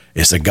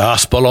It's a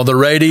Gospel on the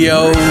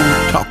Radio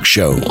talk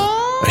show.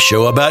 A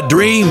show about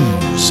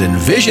dreams and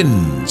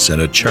visions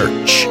and a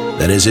church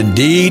that is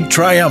indeed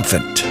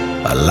triumphant,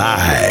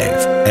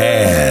 alive,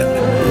 and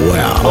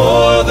well.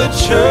 For the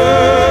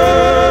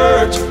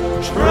church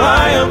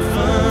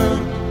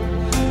triumphant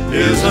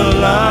is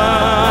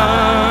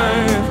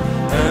alive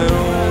and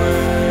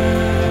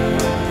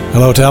well.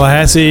 Hello,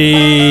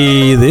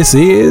 Tallahassee. This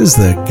is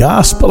the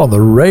Gospel on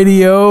the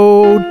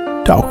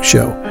Radio talk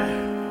show.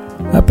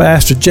 I'm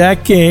Pastor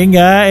Jack King.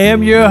 I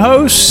am your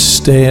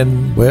host,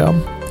 and, well,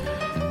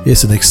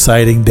 it's an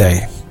exciting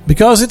day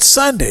because it's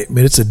Sunday. I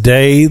mean, it's a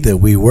day that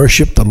we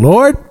worship the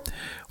Lord.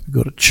 We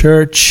go to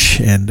church,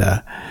 and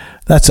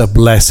that's a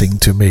blessing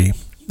to me.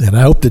 And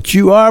I hope that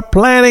you are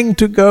planning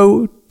to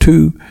go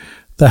to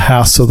the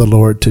house of the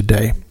Lord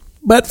today.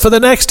 But for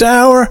the next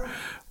hour,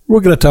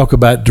 we're going to talk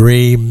about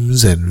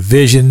dreams and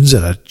visions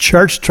and a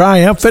church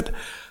triumphant,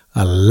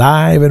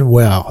 alive and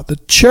well. The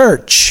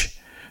church.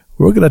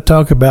 We're going to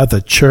talk about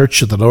the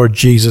church of the Lord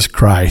Jesus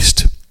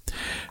Christ.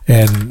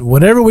 And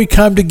whenever we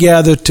come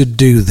together to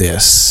do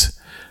this,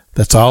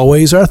 that's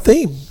always our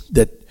theme,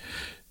 that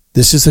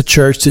this is the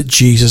church that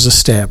Jesus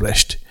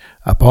established.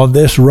 Upon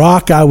this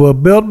rock I will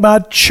build my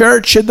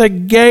church, and the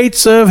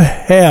gates of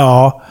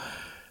hell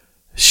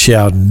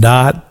shall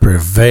not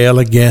prevail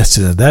against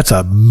it. And that's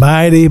a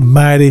mighty,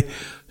 mighty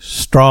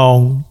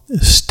strong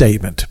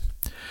statement.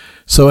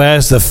 So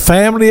as the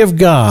family of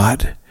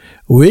God,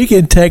 we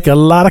can take a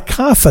lot of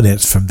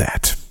confidence from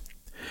that.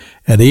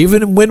 And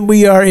even when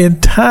we are in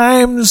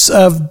times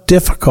of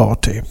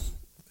difficulty,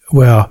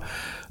 well,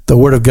 the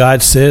Word of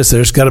God says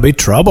there's got to be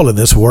trouble in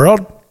this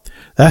world.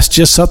 That's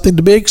just something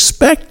to be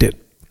expected.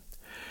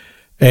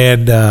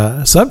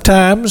 And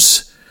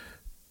sometimes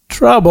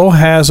trouble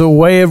has a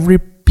way of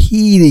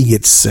repeating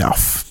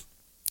itself.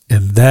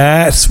 And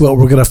that's what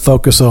we're going to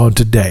focus on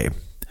today.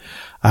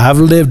 I've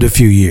lived a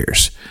few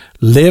years,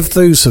 lived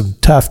through some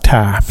tough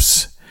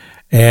times,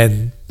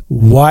 and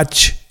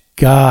watch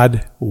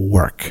God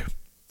work.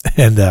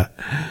 And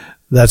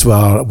that's what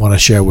I want to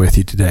share with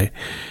you today.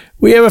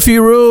 We have a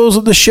few rules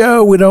of the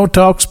show. We don't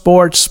talk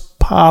sports,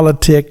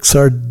 politics,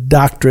 or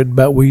doctrine,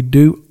 but we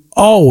do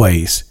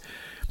always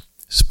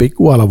speak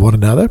well of one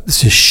another.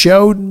 This is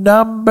show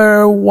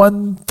number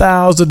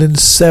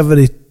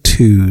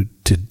 1072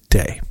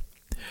 today,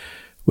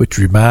 which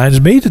reminds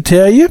me to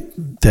tell you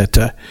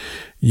that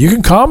you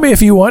can call me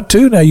if you want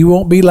to. Now, you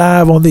won't be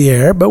live on the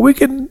air, but we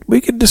can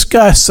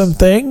discuss some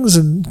things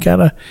and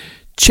kind of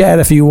chat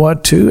if you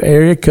want to.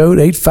 Area code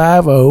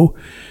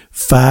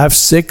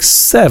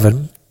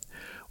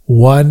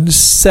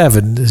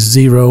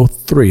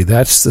 850-567-1703.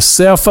 That's the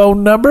cell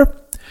phone number.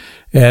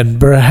 And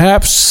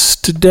perhaps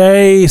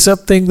today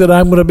something that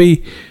I'm going to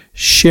be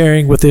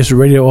sharing with this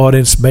radio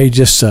audience may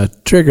just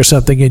trigger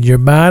something in your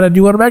mind, and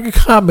you want to make a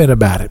comment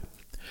about it.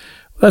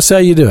 That's how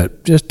you do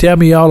it. Just tell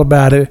me all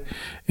about it,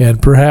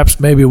 and perhaps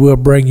maybe we'll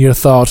bring your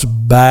thoughts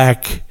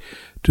back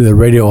to the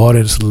radio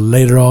audience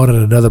later on in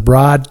another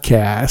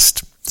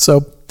broadcast.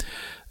 So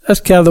that's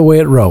kind of the way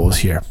it rolls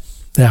here.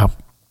 Now,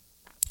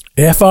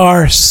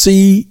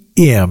 frcm.us.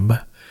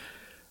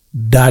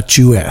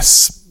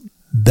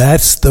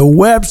 That's the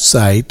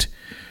website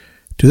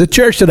to the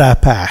church that I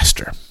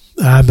pastor.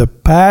 I'm the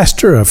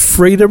pastor of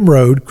Freedom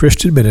Road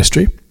Christian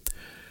Ministry,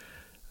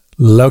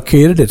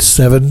 located at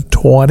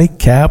 720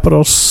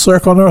 Capitol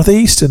Circle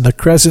Northeast in the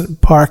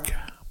Crescent Park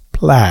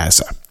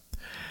Plaza.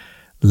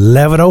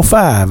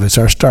 11:05 is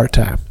our start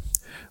time.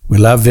 We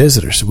love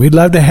visitors. We'd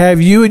love to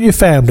have you and your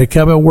family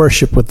come and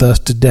worship with us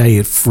today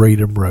at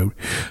Freedom Road.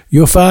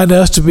 You'll find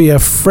us to be a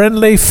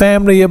friendly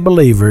family of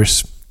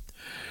believers.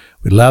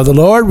 We love the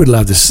Lord. We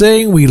love to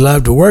sing. We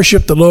love to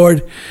worship the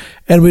Lord.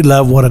 And we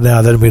love one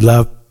another. And we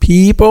love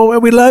people.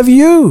 And we love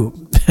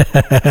you.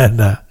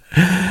 And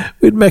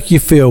we'd make you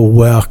feel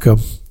welcome.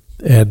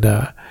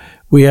 And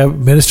we have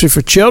ministry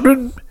for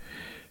children.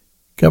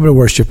 Come to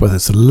worship with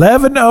us.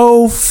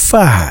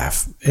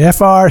 1105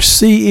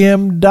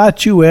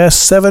 frcm.us,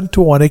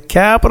 720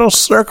 Capitol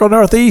Circle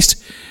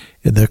Northeast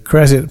in the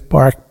Crescent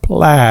Park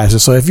Plaza.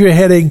 So if you're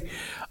heading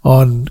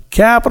on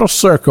Capitol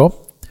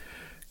Circle,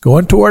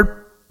 going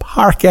toward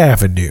Park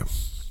Avenue,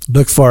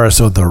 look for us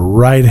on the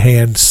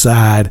right-hand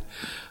side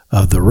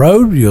of the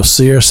road. You'll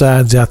see our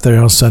signs out there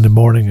on Sunday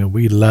morning, and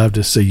we'd love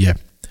to see you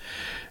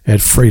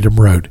at Freedom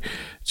Road.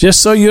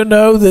 Just so you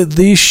know that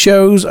these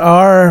shows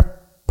are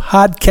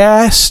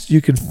podcasts.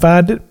 You can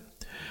find it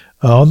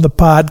on the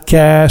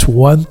podcast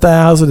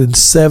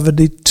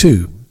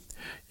 1072.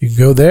 You can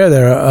go there.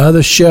 There are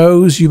other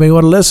shows you may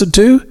want to listen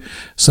to.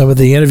 Some of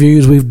the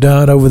interviews we've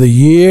done over the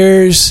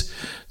years.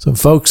 Some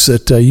folks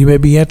that you may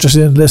be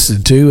interested in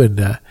listening to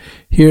and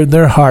hearing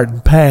their heart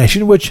and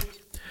passion, which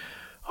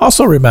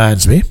also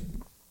reminds me,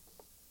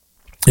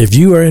 if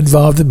you are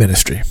involved in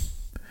ministry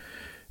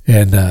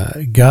and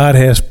God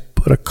has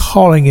put a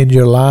calling in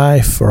your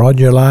life or on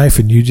your life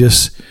and you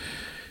just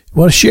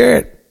want to share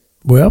it,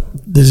 well,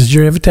 this is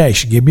your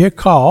invitation. Give me a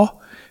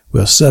call.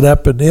 We'll set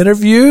up an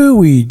interview.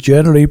 We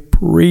generally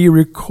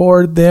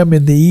pre-record them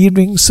in the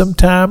evening,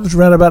 sometimes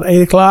around about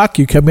 8 o'clock.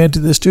 You come into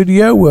the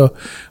studio, we'll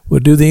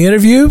do the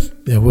interview,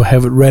 and we'll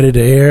have it ready to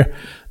air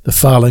the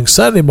following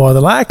Sunday, more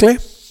than likely.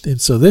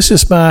 And so this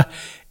is my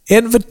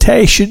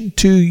invitation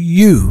to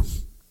you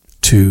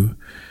to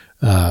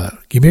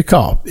give me a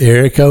call.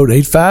 Area code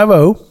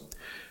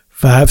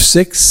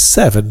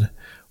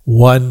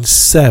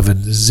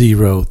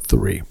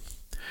 850-567-1703.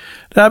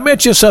 Now, I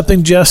mentioned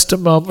something just a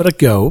moment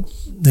ago,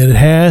 and it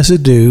has to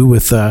do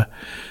with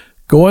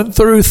going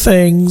through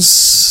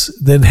things,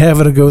 then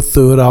having to go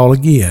through it all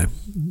again.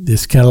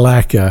 It's kind of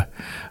like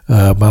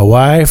my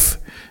wife.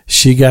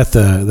 She got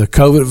the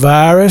COVID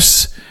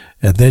virus,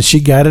 and then she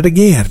got it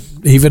again,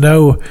 even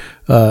though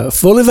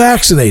fully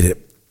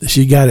vaccinated.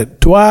 She got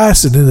it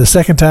twice, and then the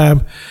second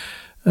time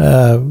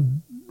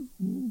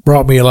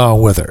brought me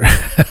along with her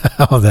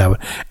on that one.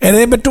 And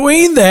in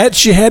between that,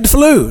 she had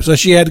flu. So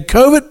she had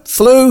COVID,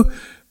 flu,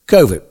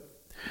 COVID.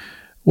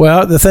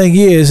 Well, the thing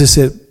is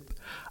that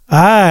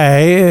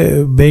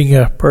I, being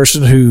a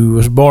person who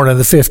was born in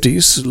the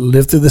 50s,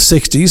 lived through the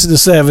 60s and the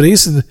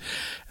 70s,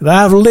 and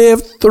I've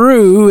lived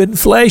through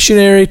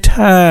inflationary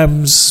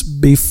times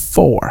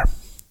before.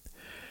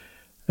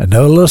 I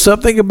know a little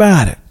something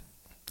about it.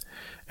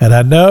 And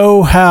I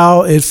know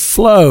how it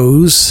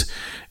flows.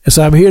 And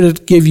so I'm here to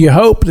give you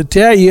hope, to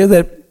tell you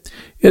that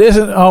it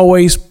isn't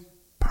always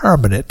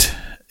permanent.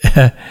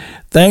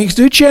 Things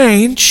do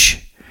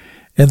change,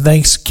 and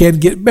things can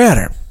get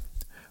better.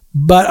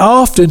 But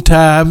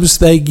oftentimes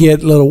they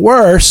get a little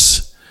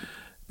worse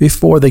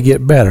before they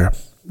get better.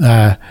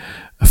 I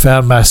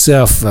found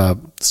myself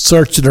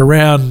searching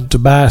around to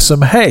buy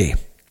some hay.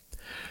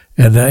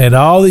 And in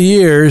all the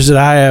years that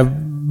I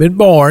have been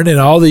born, in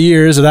all the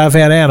years that I've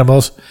had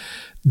animals,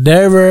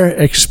 never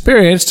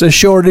experienced a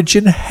shortage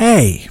in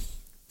hay.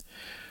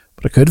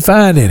 But I couldn't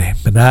find any.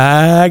 And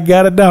I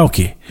got a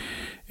donkey,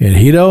 and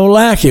he don't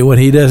like it when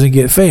he doesn't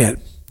get fed.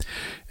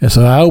 And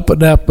so I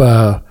opened up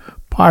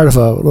part of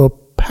a little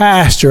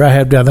pasture I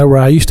have down there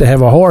where I used to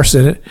have a horse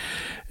in it.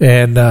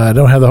 And I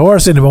don't have the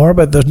horse anymore,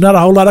 but there's not a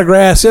whole lot of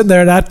grass in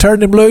there. And I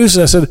turned him loose.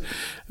 And I said,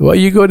 well,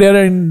 you go down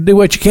there and do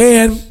what you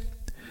can.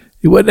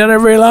 He wasn't down there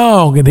very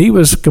long, and he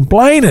was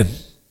complaining.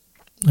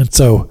 And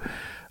so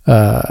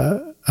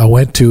I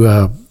went to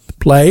a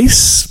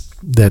place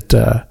that,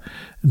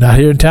 not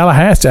here in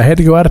Tallahassee. I had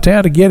to go out of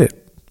town to get it.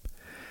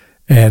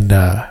 And,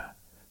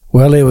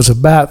 well, it was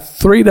about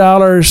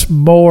 $3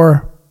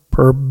 more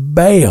per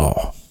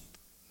bale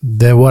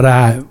than what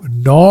I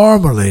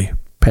normally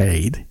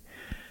paid.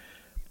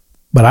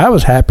 But I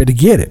was happy to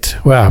get it.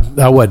 Well,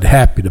 I wasn't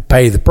happy to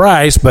pay the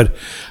price, but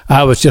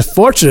I was just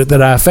fortunate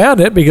that I found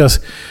it, because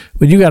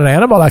when you got an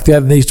animal like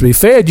that needs to be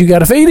fed, you got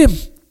to feed him.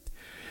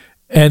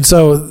 And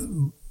so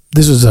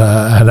this was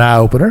an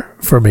eye-opener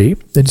for me.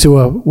 And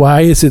so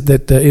why is it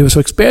that it was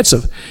so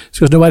expensive? It's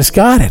because nobody's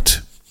got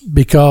it.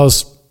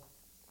 Because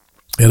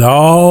it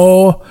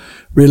all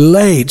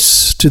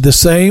relates to the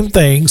same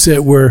things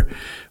that we're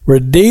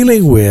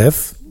dealing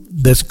with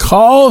that's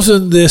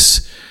causing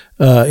this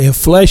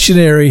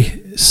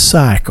inflationary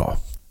cycle.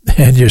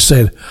 And you're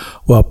saying,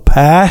 well,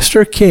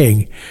 Pastor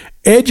King,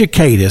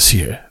 educate us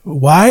here.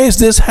 Why is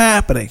this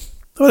happening?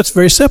 Well, it's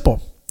very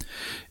simple.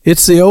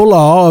 It's the old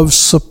law of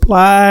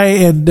supply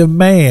and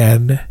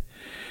demand.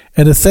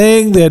 And the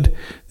thing that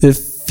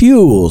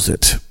fuels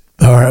it,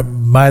 or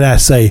might I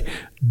say,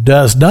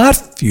 does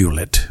not fuel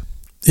it,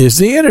 is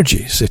the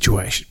energy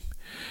situation.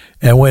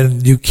 And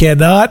when you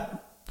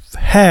cannot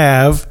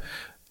have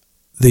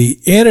the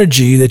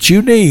energy that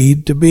you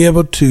need to be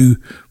able to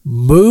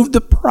move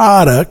the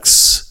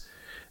products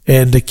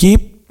and to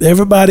keep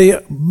everybody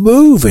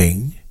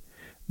moving,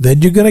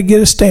 then you're going to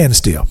get a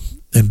standstill.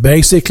 And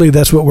basically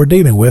that's what we're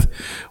dealing with.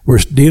 We're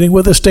dealing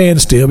with a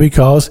standstill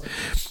because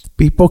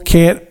people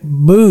can't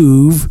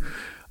move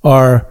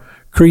or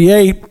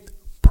create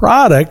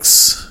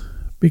products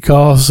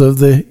because of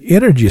the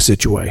energy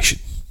situation.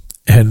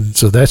 And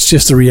so that's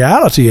just the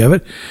reality of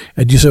it.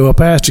 And you say, well,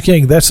 Pastor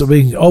King, that's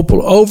being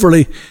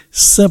overly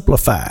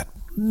simplified.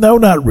 No,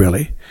 not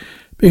really.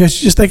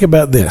 Because you just think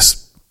about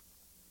this.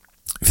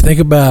 If you think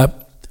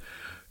about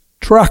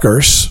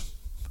truckers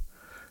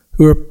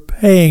who are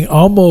paying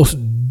almost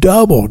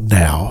double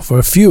now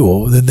for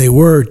fuel than they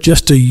were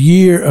just a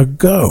year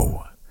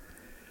ago.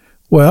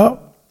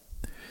 Well,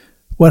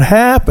 what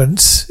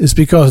happens is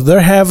because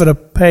they're having to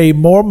pay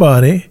more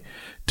money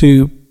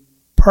to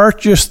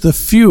purchase the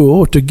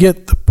fuel to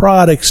get the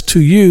products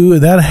to you,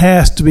 and that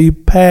has to be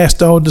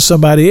passed on to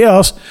somebody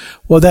else.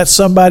 Well, that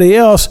somebody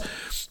else,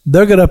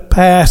 they're going to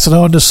pass it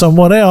on to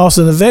someone else,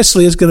 and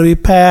eventually it's going to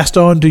be passed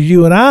on to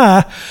you and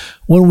I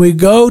when we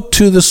go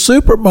to the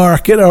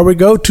supermarket or we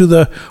go to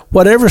the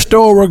whatever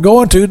store we're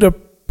going to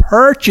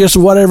purchase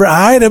whatever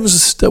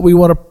items that we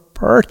want to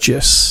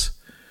purchase.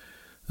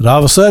 And all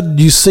of a sudden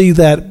you see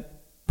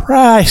that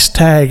price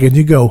tag and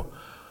you go,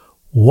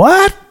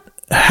 what?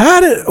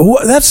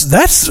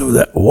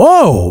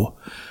 Whoa,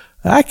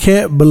 I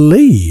can't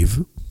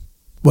believe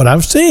what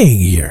I'm seeing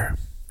here.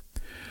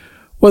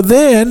 Well,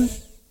 then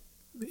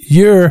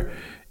you're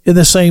in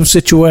the same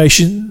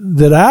situation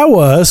that I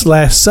was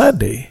last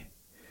Sunday.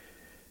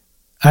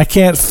 I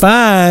can't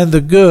find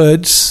the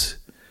goods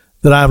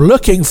that I'm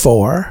looking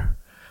for.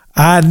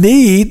 I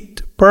need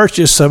to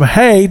purchase some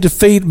hay to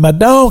feed my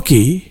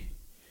donkey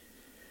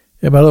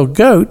and my little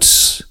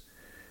goats,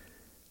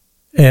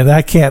 and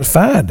I can't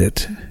find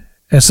it.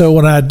 And so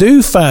when I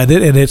do find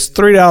it, and it's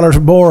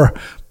 $3 more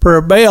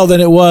per bale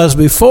than it was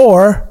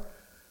before,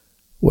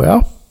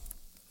 well,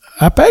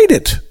 I paid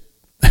it.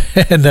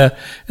 and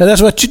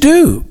that's what you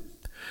do.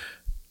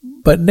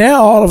 But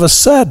now all of a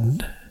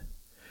sudden,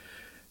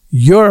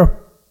 your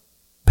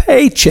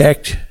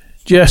paycheck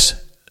just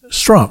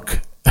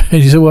shrunk.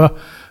 And you say, well,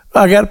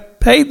 I got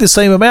paid the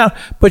same amount,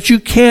 but you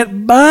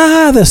can't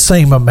buy the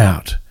same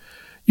amount.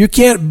 You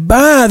can't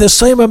buy the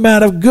same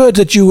amount of goods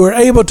that you were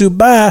able to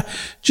buy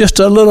just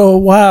a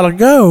little while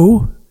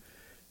ago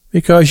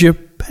because your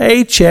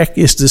paycheck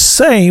is the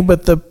same,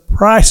 but the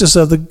prices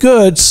of the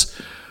goods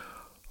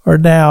are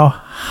now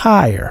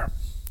higher.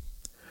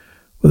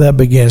 Well, that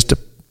begins to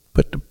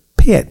put the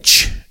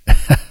pinch.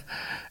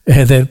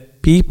 And then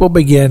people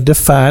begin to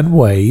find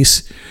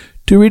ways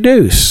to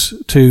reduce,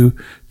 to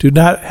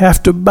not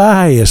have to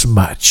buy as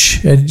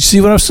much. And you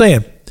see what I'm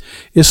saying?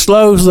 It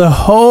slows the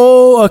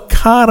whole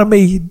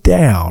economy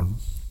down,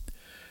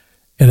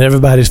 and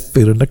everybody's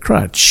feeling the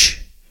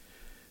crunch.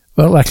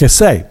 Well, like I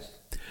say,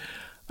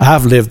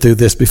 I've lived through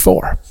this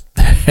before.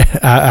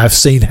 I've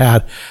seen how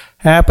it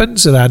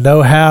happens, and I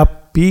know how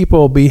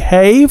people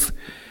behave,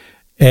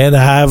 and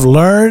I've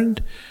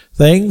learned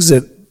things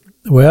that,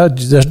 well,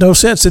 there's no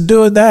sense in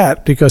doing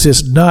that because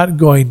it's not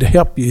going to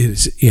help you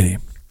any.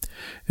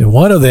 And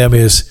one of them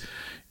is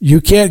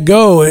you can't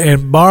go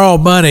and borrow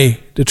money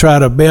to try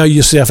to bail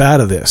yourself out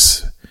of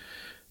this.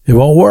 It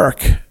won't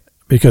work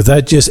because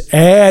that just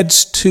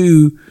adds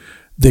to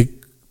the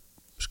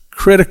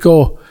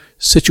critical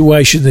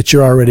situation that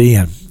you're already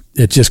in.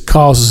 It just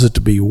causes it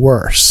to be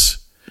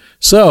worse.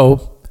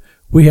 So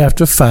we have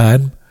to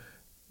find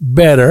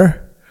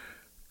better,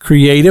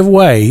 creative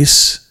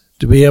ways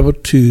to be able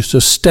to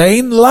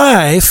sustain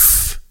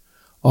life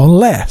on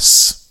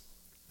less.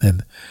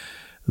 And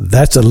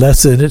that's a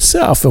lesson in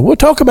itself. And we'll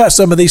talk about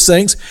some of these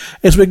things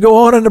as we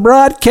go on in the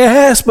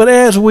broadcast, but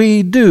as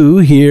we do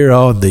here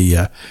on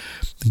the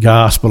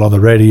Gospel on the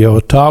Radio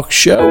talk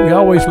show, we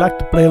always like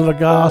to play a little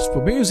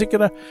gospel music,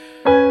 and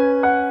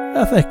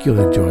I think you'll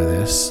enjoy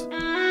this.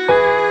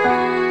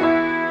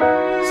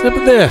 Sip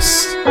of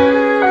this.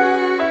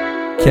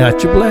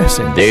 Count your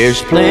blessings.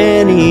 There's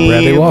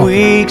plenty of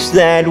weeks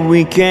that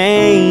we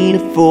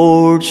can't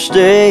afford to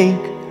stay.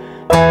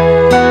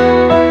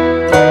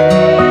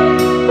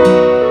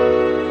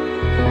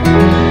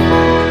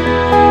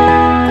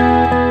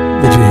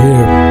 Did you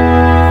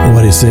hear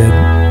what he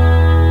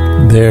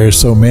said? There are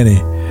so many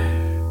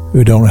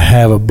who don't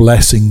have a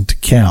blessing to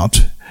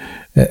count.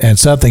 And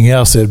something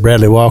else that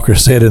Bradley Walker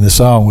said in the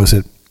song was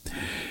that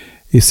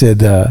he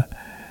said,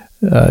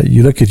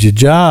 you look at your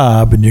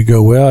job and you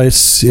go, well, it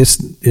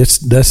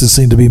doesn't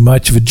seem to be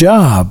much of a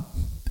job.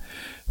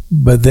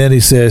 But then he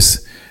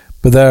says,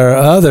 but there are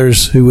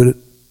others who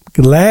would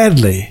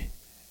gladly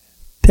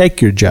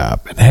take your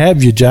job and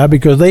have your job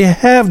because they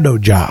have no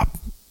job.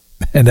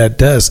 And that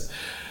does,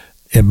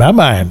 in my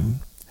mind,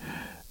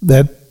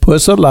 that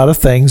puts a lot of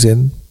things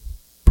in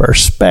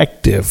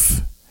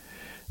perspective.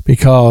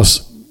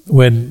 Because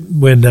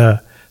when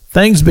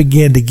things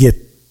begin to get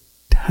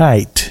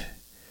tight,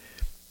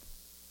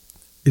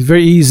 it's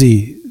very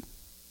easy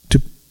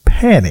to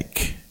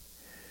panic.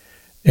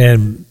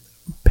 And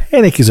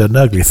panic is an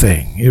ugly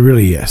thing. It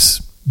really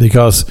is.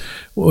 Because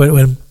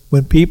when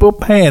people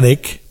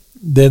panic,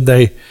 then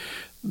they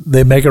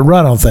make a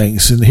run on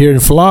things. And here in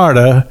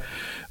Florida,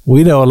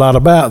 we know a lot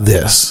about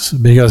this.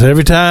 Because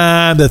every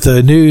time that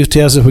the news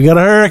tells us we got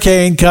a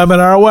hurricane coming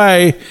our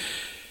way,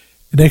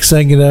 the next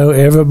thing you know,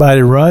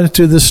 everybody runs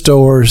to the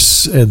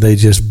stores and they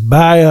just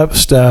buy up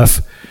stuff.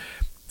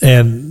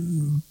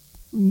 And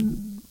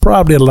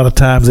probably a lot of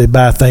times they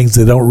buy things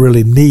they don't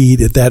really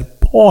need at that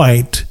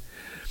point,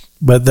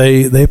 but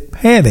they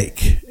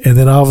panic. And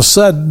then all of a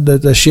sudden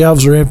the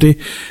shelves are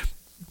empty.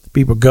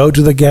 People go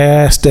to the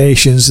gas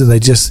stations and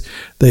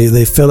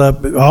they fill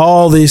up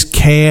all these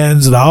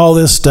cans and all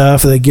this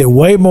stuff, and they get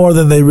way more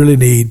than they really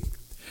need.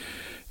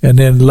 And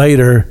then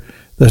later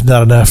there's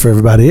not enough for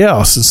everybody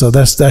else. And so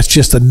that's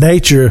just the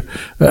nature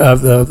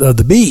of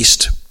the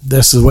beast.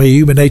 That's the way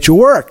human nature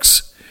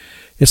works.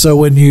 And so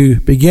when you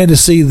begin to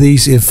see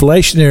these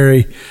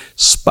inflationary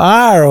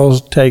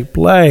spirals take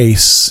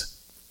place,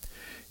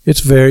 it's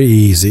very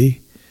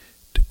easy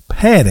to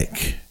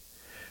panic.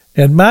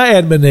 And my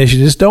admonition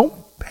is don't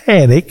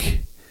panic.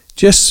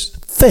 Just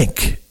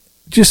think.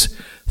 Just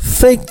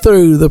think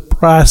through the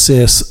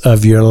process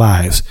of your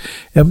lives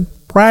and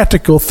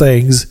practical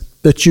things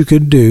that you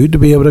can do to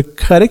be able to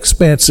cut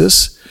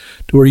expenses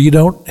to where you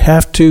don't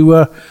have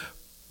to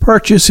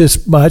purchase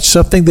as much,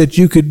 something that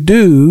you could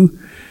do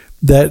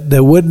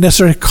that wouldn't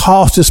necessarily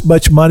cost as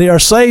much money or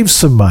save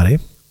some money.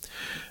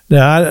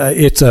 Now,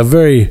 it's a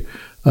very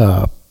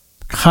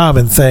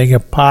common thing, a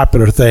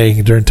popular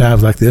thing during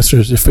times like this.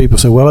 There's just people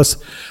say, well,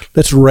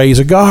 let's raise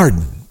a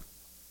garden.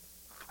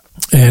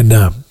 And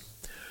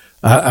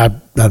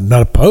I'm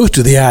not opposed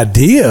to the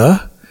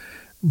idea,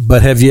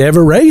 but have you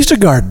ever raised a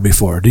garden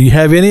before? Do you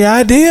have any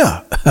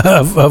idea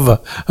of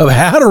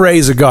how to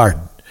raise a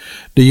garden?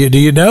 Do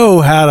you know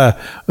how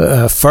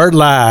to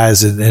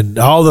fertilize and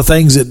all the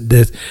things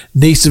that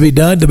needs to be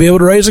done to be able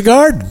to raise a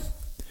garden?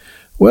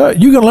 Well,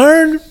 you can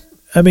learn.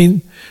 I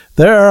mean,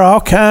 there are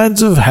all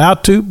kinds of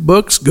how-to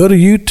books. Go to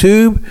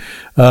YouTube.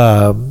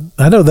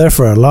 I know there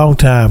for a long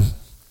time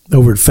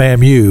over at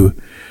FAMU,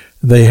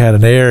 they had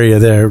an area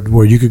there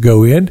where you could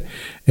go in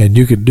and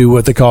you could do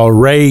what they call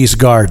raised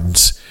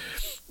gardens.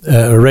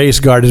 A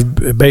raised garden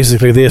is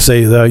basically this.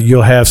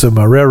 You'll have some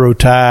railroad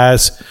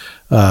ties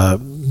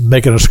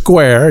making a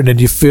square, and then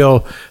you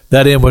fill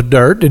that in with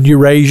dirt and you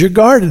raise your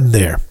garden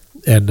there.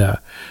 And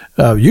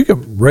you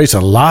can raise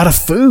a lot of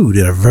food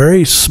in a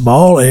very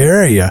small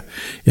area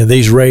in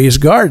these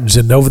raised gardens.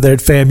 And over there at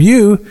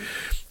FAMU,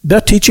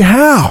 they'll teach you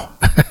how.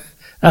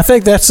 I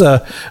think that's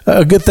a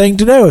good thing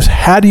to know, is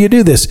how do you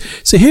do this?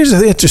 See, here's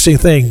the interesting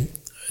thing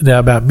now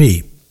about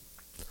me.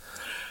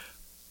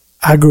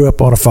 I grew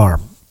up on a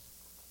farm.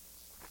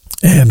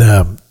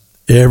 And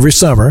every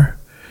summer,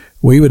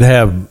 we would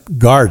have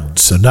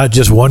gardens, so not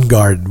just one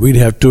garden. We'd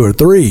have 2 or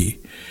 3.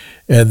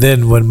 And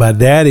then when my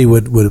daddy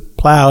would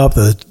plow up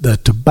the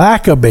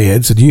tobacco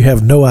beds, and you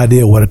have no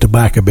idea what a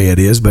tobacco bed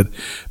is, but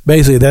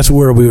basically that's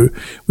where we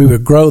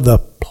would grow the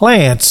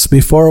plants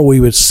before we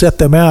would set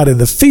them out in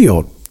the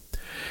field.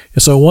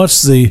 And so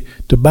once the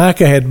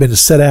tobacco had been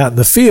set out in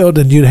the field,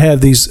 and you'd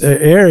have these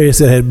areas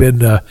that had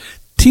been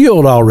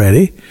tilled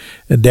already,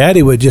 and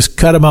Daddy would just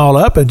cut them all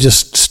up and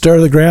just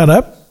stir the ground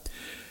up,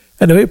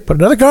 and then we'd put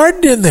another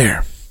garden in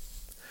there.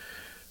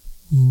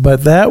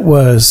 But that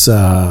was,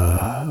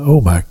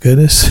 oh my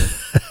goodness,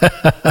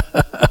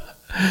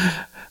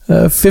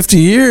 50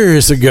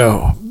 years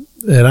ago.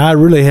 And I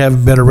really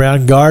haven't been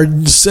around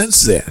gardens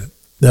since then,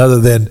 other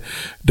than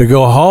to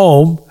go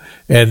home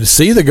and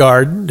see the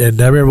garden.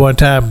 And I remember one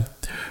time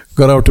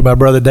going over to my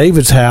brother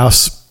David's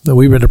house.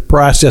 We were in the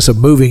process of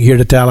moving here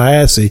to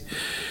Tallahassee.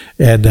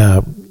 And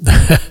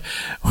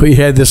we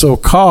had this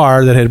old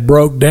car that had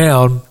broke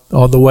down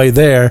on the way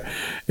there,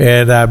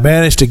 and I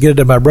managed to get it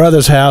to my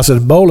brother's house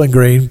in Bowling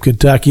Green,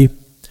 Kentucky,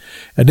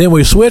 and then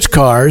we switched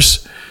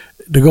cars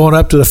to going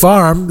up to the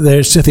farm there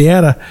in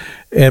Cynthiana,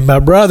 and my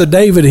brother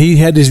David, he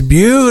had this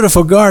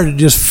beautiful garden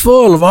just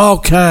full of all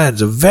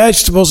kinds of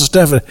vegetables and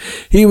stuff, and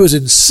he was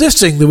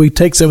insisting that we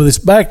take some of this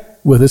back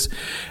with us.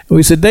 And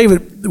we said,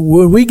 David,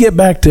 when we get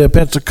back to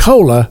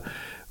Pensacola,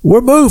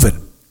 we're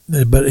moving.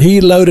 But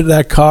he loaded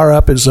that car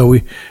up, and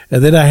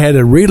then I had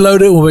to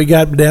reload it when we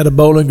got down to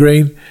Bowling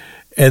Green.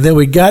 And then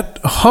we got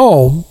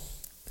home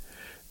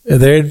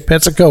there in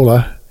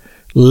Pensacola,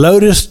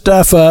 loaded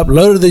stuff up,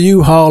 loaded the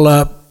U-Haul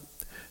up,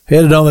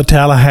 headed on to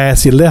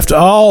Tallahassee, left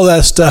all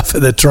that stuff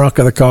in the trunk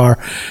of the car.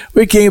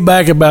 We came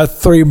back about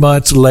 3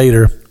 months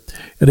later,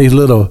 and these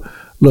little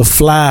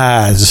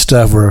flies and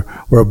stuff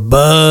were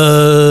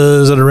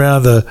buzzing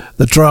around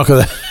the trunk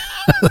of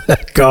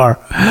that car,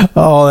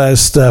 all that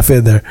stuff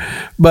in there.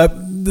 But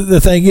the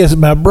thing is,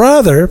 my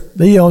brother,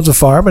 he owns a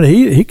farm, and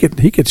he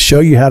could show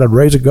you how to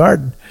raise a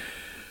garden.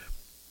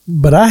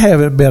 But I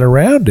haven't been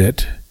around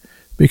it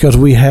because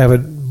we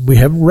haven't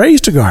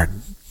raised a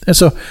garden. And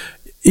so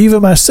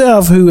even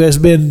myself, who's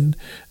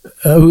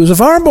a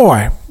farm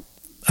boy,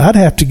 I'd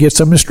have to get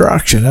some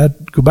instruction.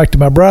 I'd go back to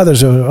my brother and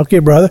say, okay,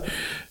 brother,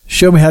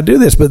 show me how to do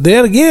this. But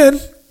then again,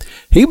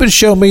 he would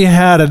show me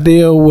how to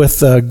deal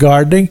with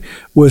gardening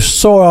with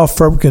soil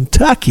from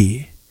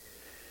Kentucky.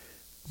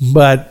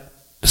 But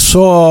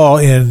soil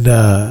in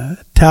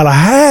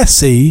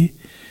Tallahassee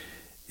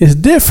is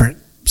different.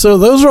 So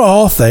those are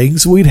all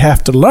things we'd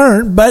have to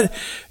learn, but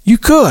you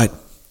could.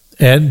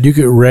 And you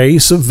could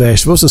raise some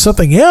vegetables. And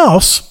something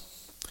else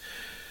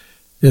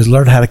is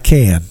learn how to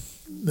can.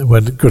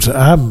 Because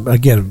I'm,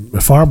 again,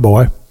 a farm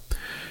boy.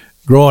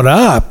 Growing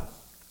up,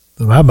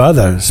 my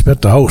mother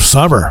spent the whole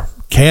summer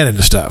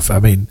canning stuff. I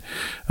mean,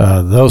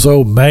 those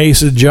old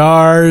mason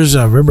jars,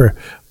 I remember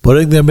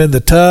putting them in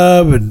the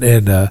tub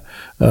and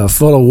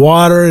full of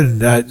water,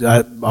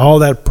 and all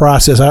that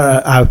process.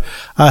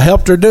 I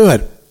helped her do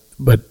it,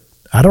 but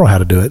I don't know how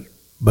to do it,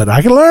 but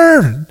I can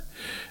learn.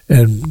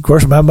 And, of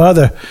course, my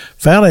mother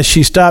found that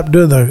she stopped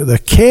doing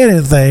the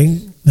canning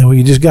thing, and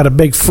we just got a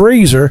big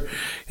freezer,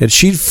 and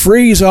she'd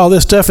freeze all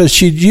this stuff, and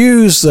she'd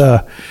use,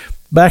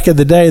 back in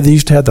the day, they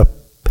used to have the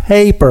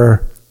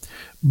paper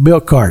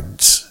milk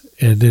cartons,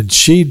 and then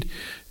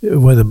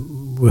through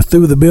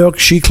the milk,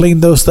 she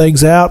cleaned those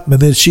things out, and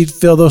then she'd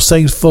fill those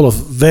things full of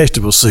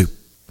vegetable soup.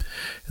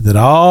 And then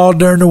all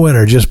during the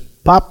winter, just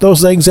pop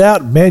those things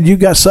out, man, you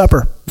got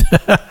supper.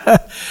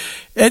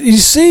 And you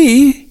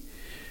see,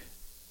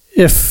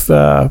 if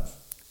you're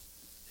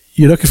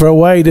looking for a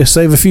way to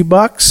save a few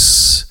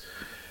bucks,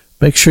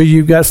 make sure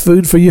you've got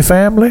food for your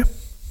family.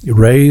 You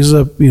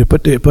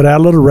put out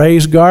a little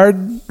raised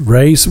garden,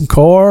 raise some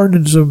corn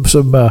and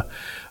some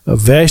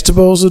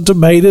vegetables and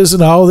tomatoes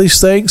and all these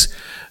things.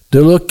 do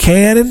a little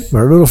canning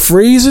or a little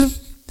freezing,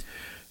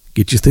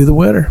 get you through the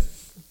winter.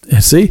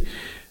 And see,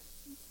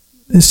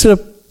 instead of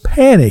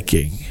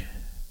panicking,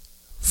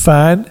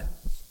 find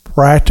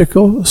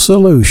practical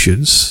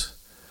solutions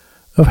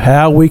of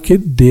how we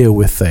can deal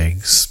with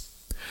things.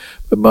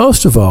 But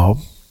most of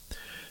all,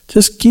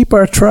 just keep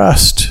our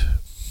trust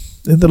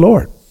in the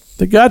Lord.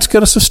 That God's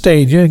going to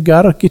sustain you and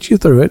God will get you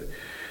through it,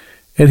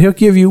 and He'll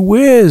give you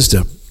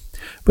wisdom.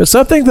 But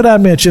something that I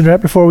mentioned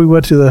right before we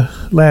went to the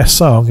last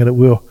song, and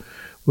we'll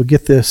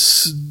get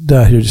this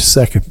done here in just a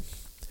second.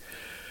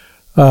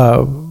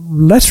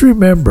 Let's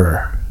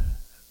remember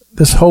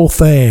this whole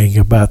thing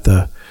about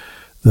the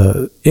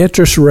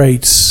interest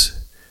rates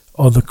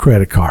on the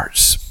credit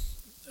cards.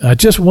 I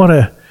just want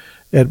to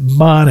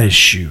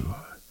admonish you.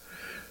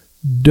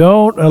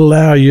 Don't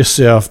allow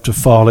yourself to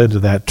fall into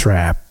that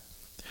trap.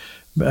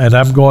 And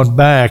I'm going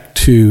back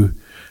to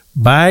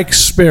my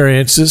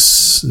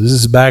experiences. This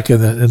is back in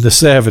the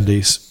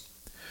 70s.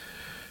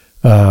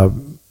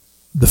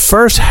 The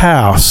first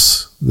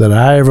house that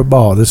I ever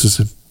bought, this is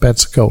in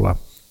Pensacola,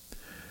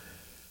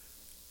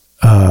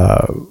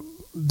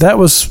 that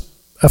was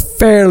a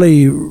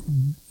fairly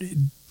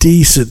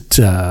decent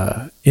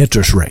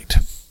interest rate.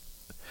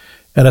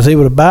 And I was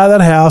able to buy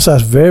that house. I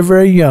was very,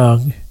 very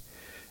young,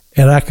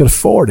 and I could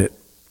afford it.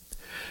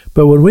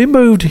 But when we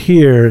moved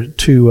here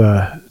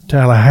to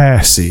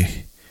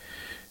Tallahassee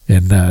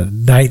in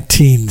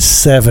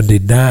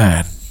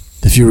 1979,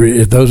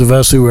 if those of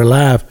us who were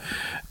alive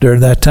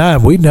during that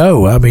time, we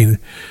know. I mean,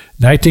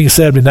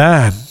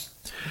 1979,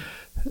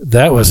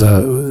 that was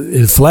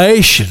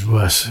inflation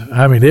was.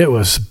 I mean, it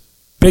was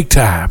big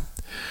time,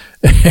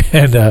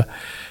 and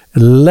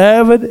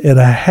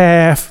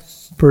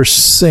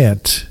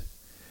 11.5%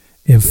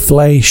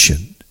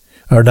 inflation,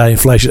 or not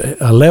inflation,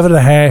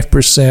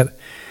 11.5%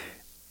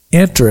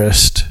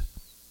 interest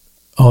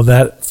on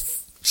that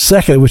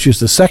second, which is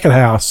the second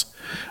house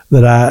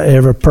that I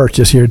ever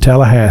purchased here in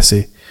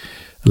Tallahassee.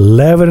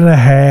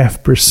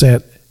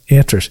 11.5%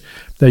 interest.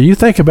 Now you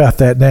think about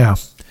that now.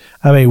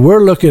 I mean,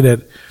 we're looking at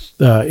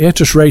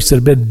interest rates that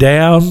have been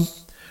down.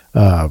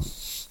 Well,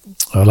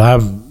 I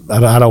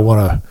don't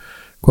want to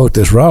quote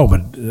this wrong,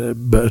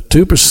 but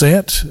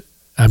 2%.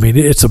 I mean,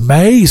 it's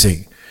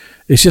amazing.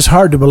 It's just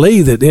hard to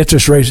believe that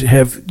interest rates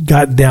have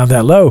gotten down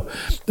that low.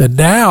 And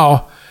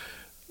now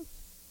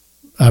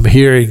I'm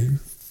hearing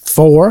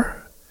 4%,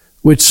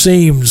 which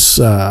seems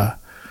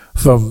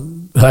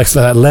from like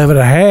that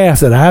 11.5%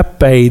 that I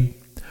paid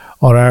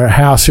on our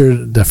house here,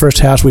 the first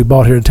house we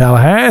bought here in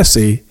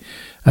Tallahassee.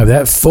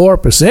 That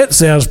 4%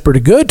 sounds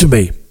pretty good to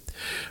me.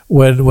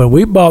 When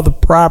we bought the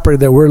property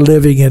that we're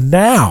living in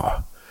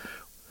now,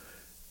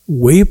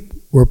 we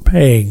were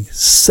paying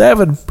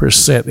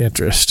 7%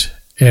 interest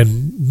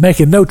and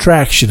making no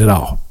traction at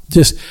all.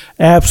 Just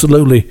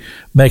absolutely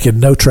making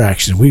no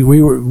traction. We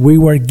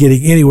weren't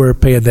getting anywhere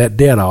paying that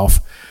debt off.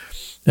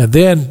 And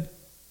then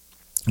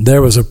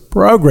there was a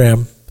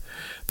program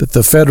that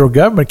the federal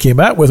government came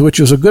out with, which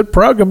was a good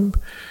program,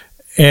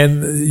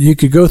 and you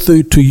could go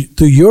through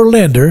your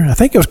lender. I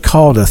think it was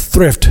called a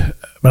thrift,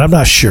 but I'm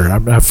not sure.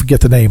 I forget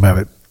the name of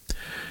it.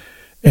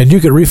 And you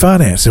could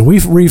refinance. And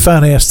we've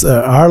refinanced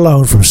our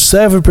loan from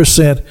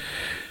 7%,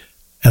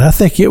 and I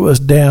think it was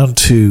down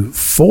to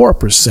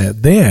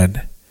 4%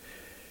 then.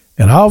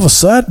 And all of a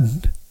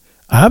sudden,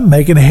 I'm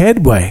making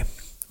headway,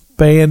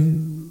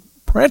 paying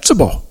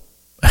principal.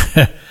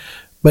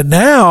 But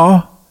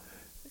now,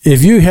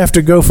 if you have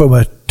to go from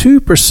a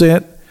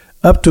 2%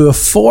 up to a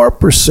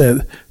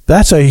 4%,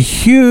 that's a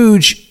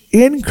huge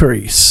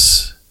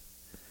increase.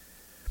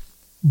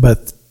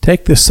 But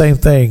take the same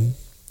thing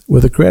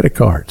with the credit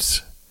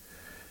cards,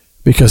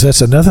 because that's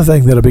another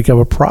thing that'll become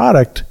a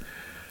product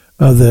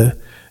of the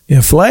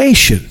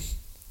inflation,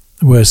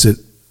 was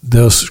that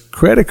those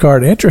credit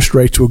card interest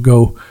rates will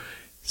go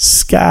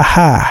sky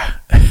high.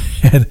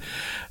 And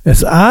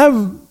as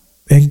I'm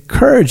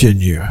encouraging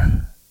you,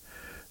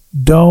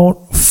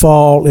 don't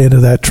fall into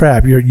that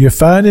trap. You're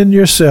finding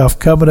yourself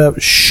coming up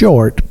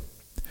short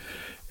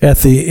at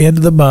the end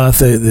of the month.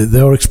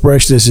 The old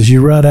expression is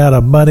you run out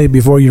of money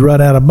before you run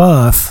out of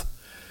month.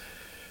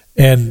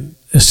 And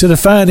instead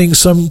of finding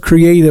some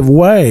creative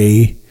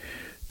way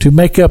to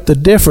make up the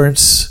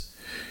difference,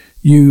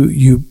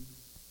 you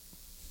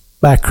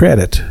buy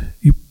credit.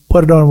 You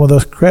put it on one of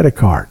those credit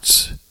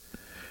cards.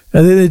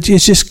 And then it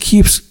just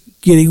keeps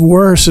getting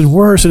worse and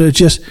worse, and it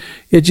just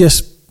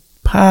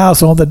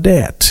piles on the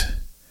debt.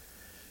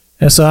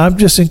 And so I'm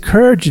just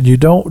encouraging you,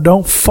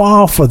 don't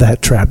fall for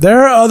that trap.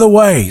 There are other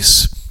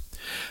ways.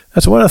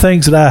 That's one of the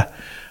things that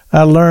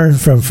I learned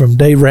from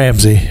Dave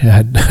Ramsey.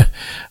 I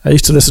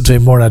used to listen to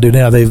him more than I do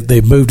now.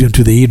 They've moved him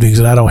to the evenings,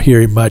 and I don't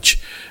hear him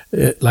much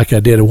like I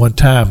did at one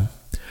time.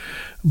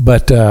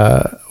 But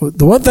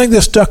the one thing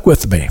that stuck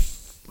with me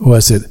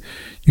was that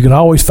you can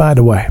always find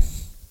a way.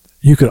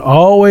 You can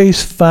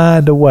always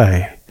find a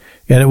way.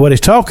 And what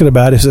he's talking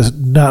about is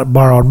not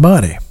borrowed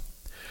money.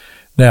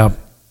 Now,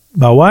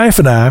 my wife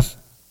and I,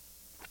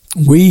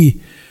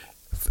 we,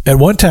 at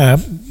one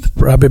time,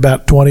 probably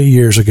about 20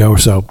 years ago or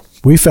so,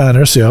 we found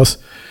ourselves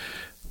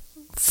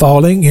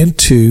falling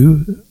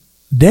into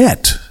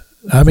debt.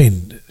 I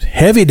mean,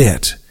 heavy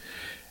debt.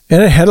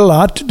 And it had a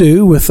lot to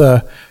do with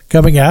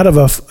coming out of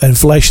an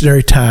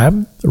inflationary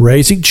time,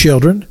 raising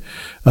children.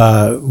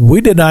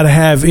 We did not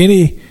have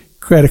any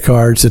credit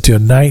cards until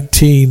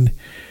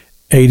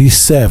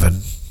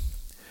 1987.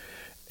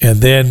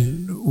 And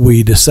then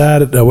we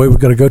decided we were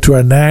going to go to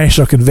our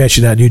national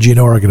convention out in Eugene,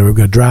 Oregon, and we were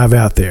going to drive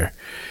out there.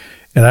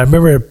 And I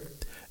remember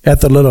at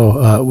the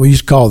little, we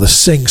used to call the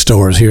Sing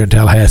stores here in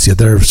Tallahassee.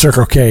 They're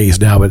Circle K's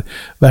now, but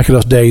back in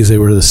those days, they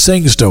were the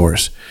Sing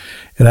stores.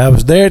 And I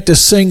was there at this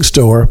Sing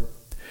store,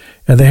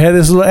 and they had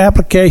this little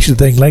application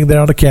thing laying there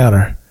on the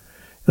counter.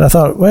 And I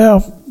thought,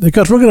 well,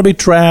 because we're going to be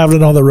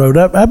traveling on the road,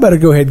 I better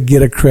go ahead and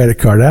get a credit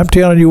card. And I'm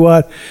telling you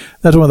what,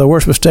 that's one of the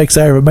worst mistakes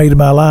I ever made in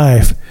my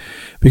life.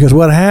 Because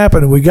what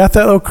happened, we got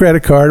that little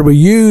credit card, we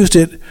used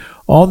it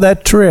on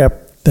that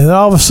trip, and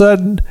all of a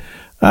sudden,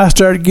 I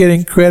started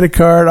getting credit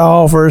card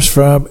offers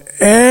from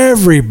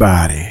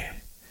everybody.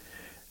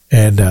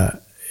 And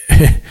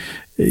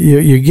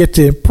you get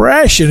the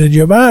impression in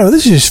your mind, well,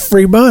 this is just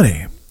free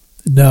money.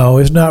 No,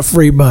 it's not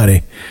free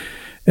money.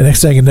 The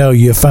next thing you know,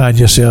 you find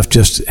yourself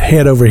just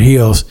head over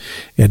heels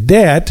in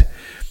debt.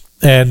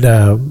 And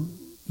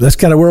that's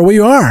kind of where we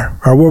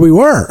are, or where we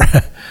were.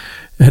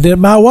 And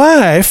then my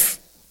wife,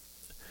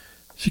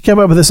 she came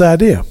up with this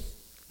idea.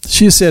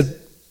 She said,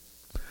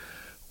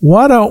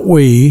 why don't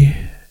we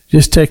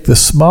just take the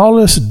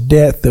smallest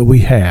debt that we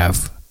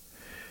have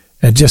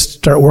and just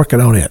start working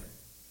on it?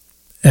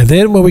 And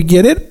then when we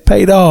get it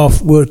paid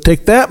off, we'll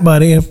take that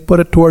money and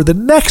put it toward the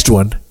next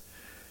one.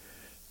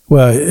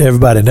 Well,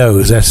 everybody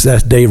knows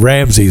that's Dave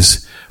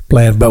Ramsey's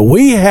plan. But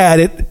we had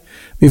it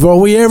before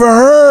we ever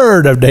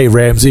heard of Dave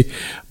Ramsey.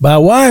 My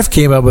wife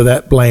came up with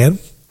that plan.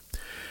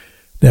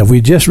 Now, if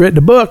we'd just written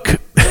a book,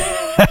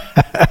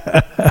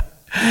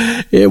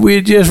 if we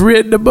had just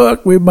written a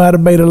book, we might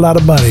have made a lot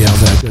of money on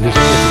that. It's a good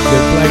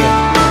plan.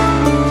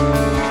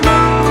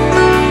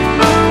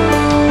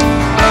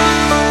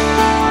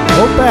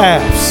 No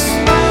baths.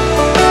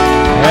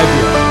 Have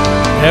you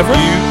ever?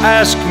 You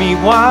ask me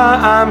why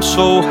I'm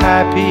so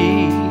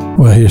happy.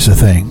 Well, here's the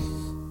thing.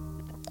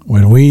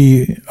 When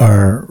we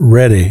are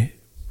ready,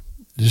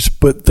 just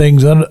put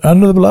things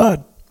under the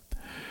blood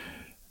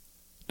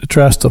to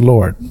trust the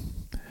Lord.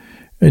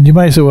 And you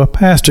might say, well,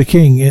 Pastor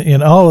King,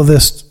 in all of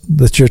this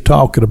that you're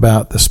talking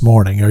about this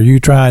morning, are you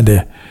trying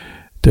to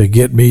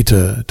get me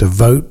to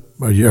vote?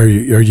 Are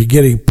you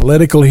getting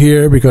political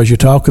here because you're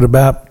talking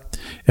about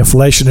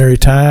inflationary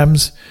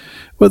times?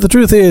 Well, the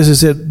truth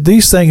is that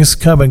these things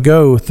come and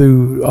go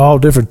through all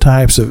different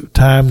types of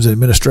times and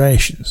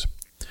administrations.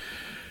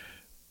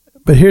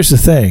 But here's the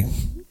thing.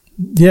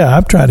 Yeah,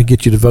 I'm trying to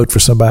get you to vote for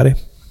somebody.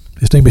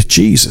 His name is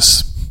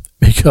Jesus.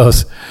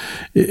 Because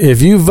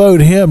if you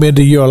vote him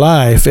into your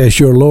life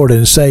as your Lord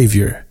and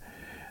Savior,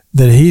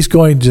 then he's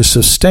going to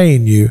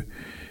sustain you,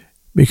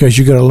 because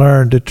you're going to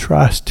learn to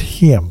trust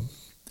him.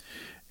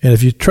 And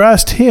if you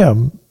trust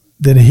him,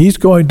 then he's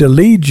going to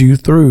lead you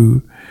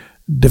through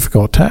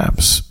difficult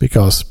times,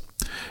 because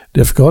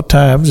difficult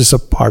times is a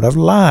part of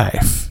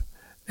life.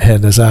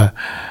 And as I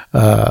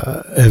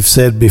have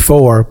said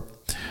before,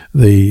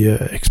 the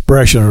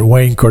expression of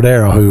Wayne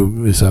Cordero,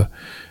 who is a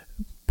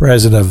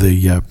president of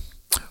the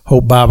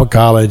Hope Bible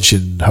College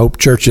and Hope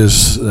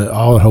churches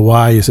all in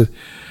Hawaii, he said,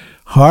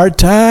 hard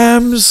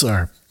times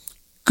are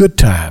good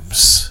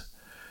times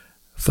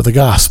for the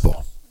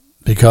gospel.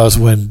 Because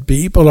when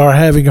people are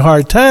having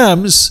hard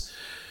times,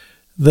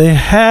 they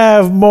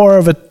have more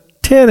of a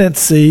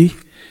tendency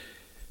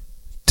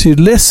to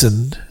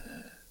listen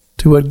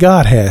to what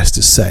God has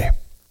to say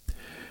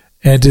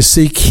and to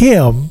seek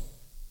him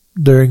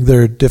during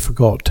their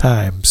difficult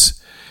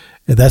times.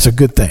 And that's a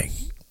good thing.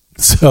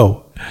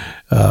 So,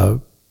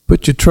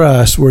 put your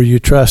trust where your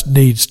trust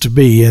needs to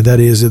be, and that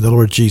is in the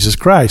Lord Jesus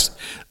Christ.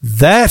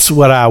 That's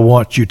what I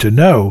want you to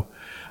know.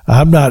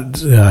 I'm not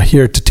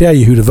here to tell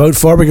you who to vote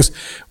for, because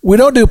we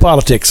don't do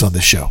politics on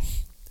this show.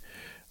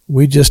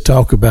 We just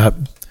talk about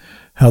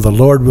how the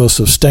Lord will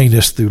sustain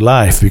us through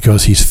life,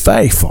 because he's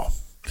faithful.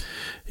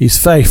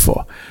 He's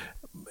faithful.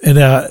 And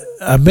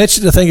I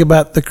mentioned the thing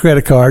about the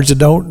credit cards, and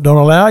don't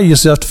allow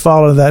yourself to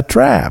fall into that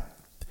trap.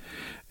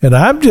 And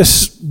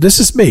this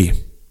is me.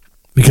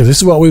 Because this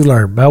is what we've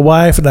learned. My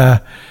wife and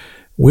I,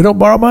 we don't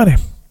borrow money.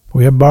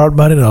 We haven't borrowed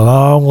money in a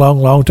long, long,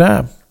 long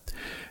time.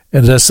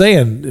 And as I was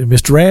saying,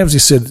 Mr. Ramsey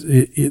said,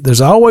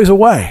 there's always a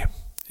way.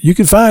 You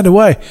can find a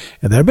way.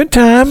 And there have been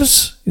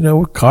times,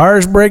 where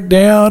cars break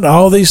down,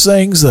 all these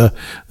things, the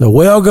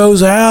well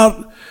goes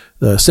out,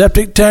 the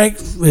septic tank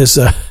is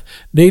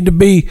need to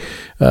be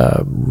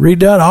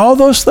redone, all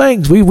those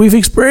things. We've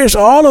experienced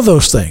all of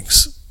those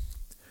things.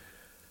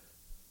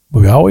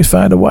 But we always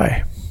find a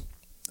way.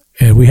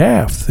 And we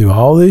have, through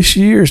all these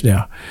years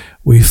now,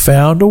 we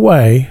found a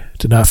way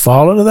to not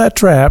fall into that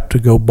trap, to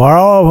go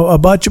borrow a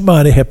bunch of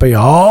money and pay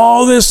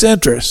all this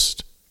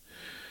interest.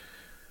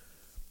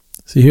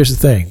 See, here's the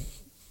thing.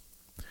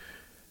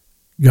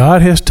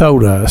 God has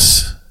told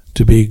us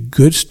to be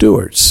good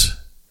stewards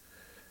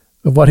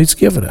of what he's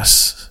given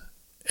us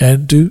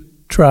and to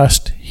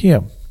trust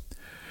him.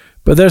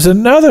 But there's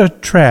another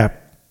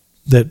trap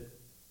that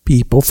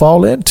people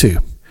fall into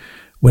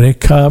when it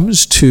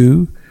comes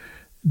to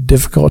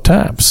difficult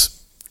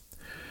times.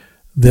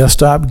 They'll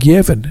stop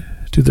giving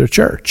to their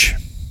church.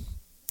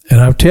 And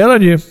I'm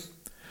telling you,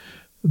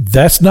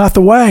 that's not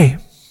the way.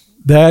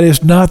 That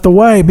is not the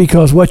way,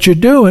 because what you're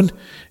doing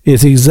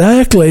is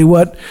exactly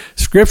what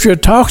Scripture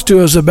talks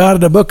to us about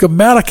in the book of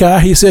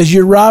Malachi. He says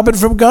you're robbing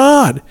from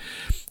God.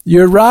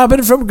 You're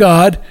robbing from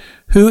God,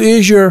 who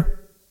is your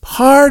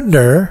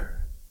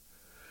partner,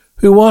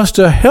 who wants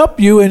to help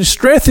you and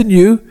strengthen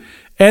you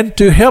and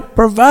to help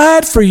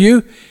provide for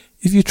you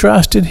if you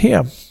trust in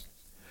Him.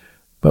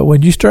 But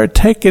when you start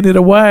taking it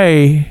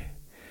away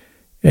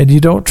and you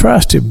don't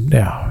trust Him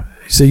now,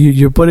 so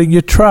you're putting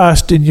your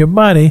trust in your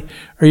money,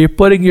 or you're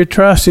putting your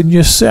trust in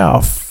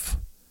yourself.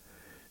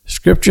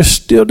 Scripture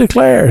still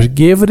declares,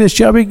 given it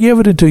shall be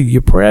given unto you.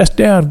 You press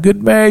down,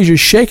 good measure,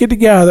 shake it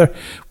together,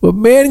 with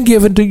men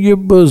given to your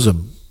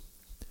bosom.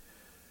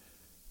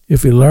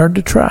 If we learn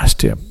to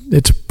trust Him,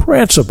 it's a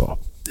principle.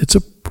 It's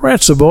a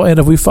principle, and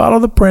if we follow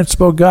the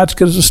principle, God's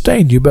going to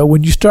sustain you. But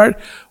when you start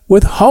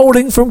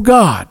withholding from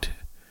God,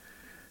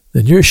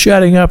 then you're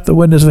shutting up the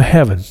windows of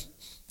heaven.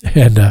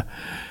 And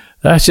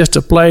that's just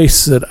a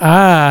place that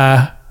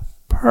I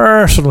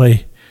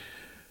personally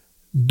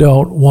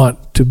don't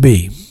want to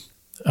be.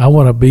 I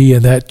want to be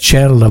in that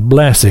channel of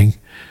blessing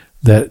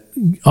that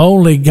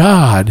only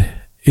God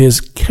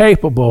is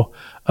capable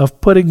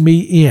of putting me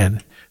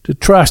in, to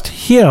trust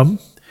Him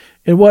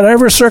in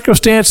whatever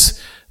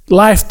circumstance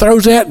life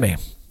throws at me.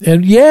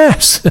 And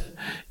yes,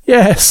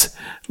 yes,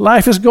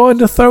 life is going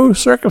to throw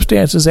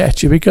circumstances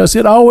at you, because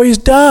it always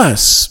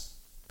does.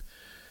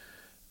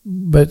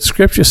 But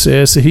Scripture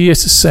says that He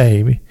is the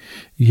same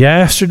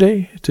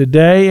yesterday,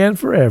 today, and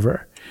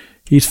forever.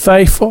 He's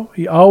faithful.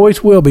 He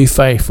always will be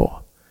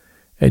faithful.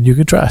 And you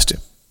can trust Him.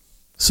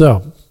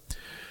 So,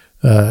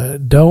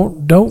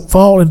 don't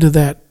fall into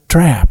that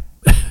trap.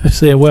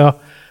 Saying,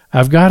 well,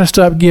 I've got to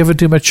stop giving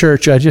to my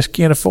church. I just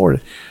can't afford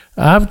it.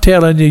 I'm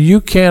telling you, you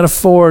can't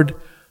afford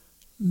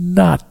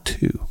not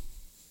to.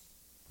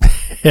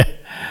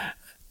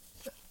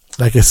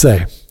 Like I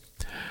say,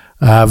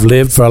 I've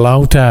lived for a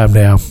long time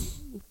now,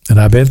 and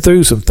I've been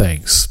through some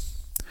things.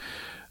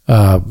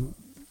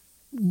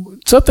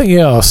 Something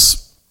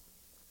else,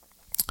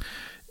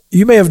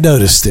 you may have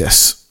noticed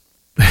this.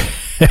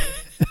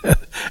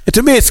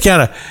 To me, it's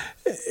kind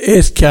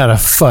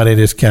of funny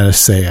and it's kind of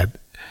sad.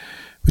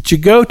 But you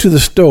go to the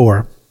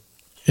store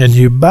and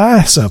you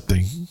buy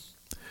something,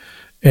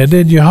 and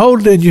then you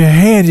hold it in your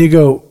hand. You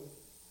go,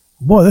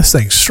 boy, this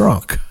thing's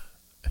shrunk.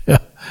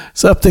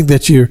 Something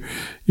that you're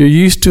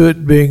used to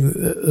it being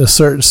a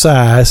certain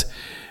size,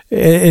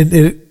 and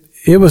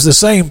it was the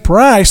same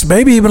price,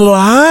 maybe even a little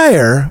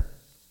higher,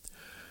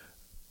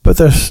 but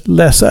there's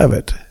less of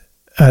it.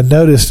 I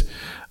noticed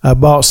I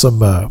bought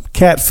some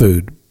cat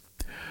food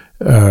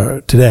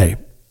today,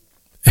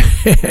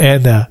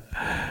 and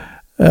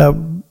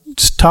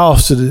just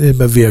tossed it in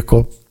my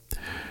vehicle.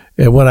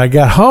 And when I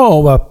got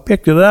home, I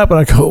picked it up and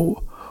I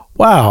go,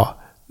 wow.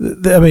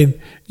 I mean,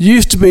 it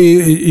used to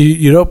be,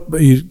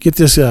 you get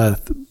this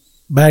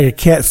bag of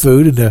cat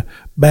food and the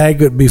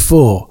bag would be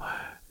full.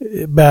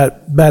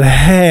 About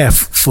half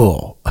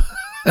full.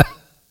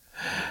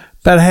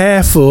 About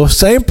half full.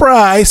 Same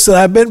price that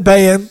I've been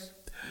paying,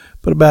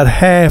 but about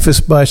half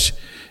as much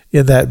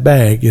in that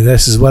bag. And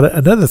this is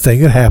another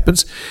thing that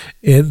happens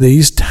in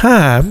these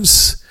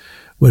times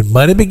when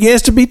money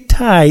begins to be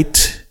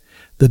tight,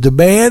 the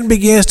demand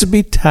begins to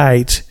be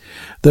tight.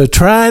 They're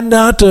trying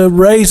not to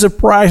raise the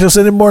prices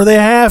anymore. They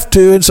have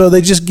to, and so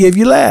they just give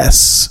you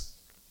less.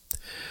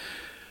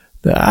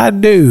 Now, I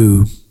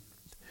knew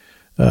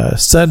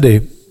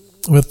Sunday,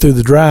 went through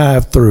the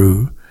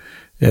drive-through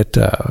at,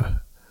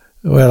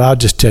 I'll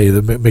just tell you,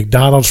 the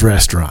McDonald's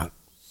restaurant.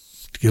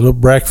 Get a little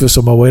breakfast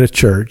on my way to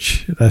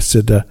church. And I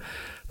said, I'd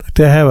like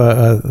to have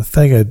a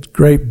thing of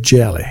grape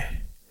jelly.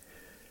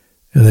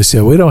 And they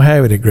said, we don't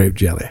have any grape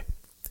jelly.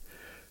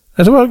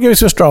 I said, well, give me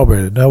some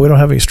strawberry. No, we don't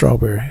have any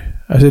strawberry.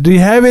 I said, do you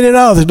have any at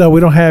all? They said, no, we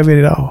don't have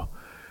any at all.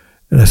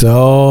 And I said,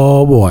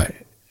 oh, boy.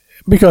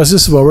 Because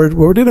this is what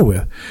we're dealing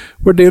with.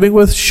 We're dealing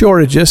with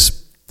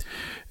shortages.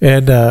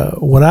 And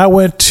when I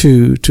went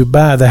to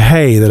buy the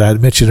hay that I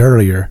mentioned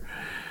earlier,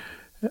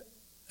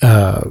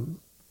 I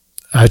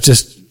was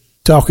just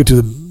talking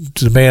to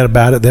the man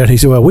about it there, and he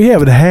said, well, we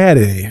haven't had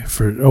any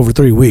for over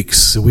 3 weeks.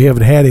 So we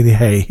haven't had any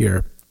hay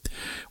here.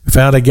 We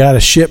finally got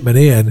a shipment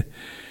in.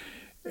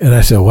 And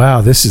I said,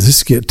 wow, this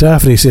is getting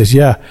tough. And he says,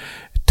 yeah,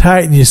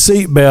 tighten your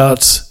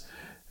seatbelts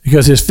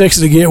because it's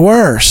fixing to get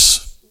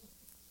worse.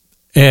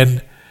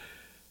 And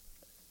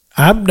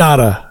I'm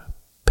not a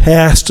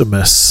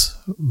pessimist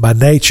by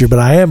nature, but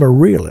I am a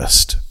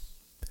realist.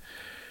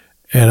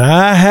 And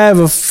I have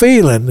a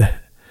feeling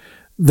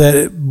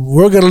that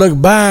we're going to look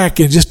back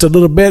in just a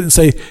little bit and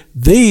say,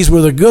 these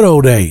were the good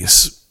old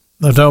days.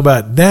 I'm talking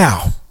about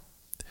now.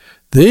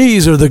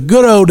 These are the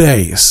good old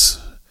days.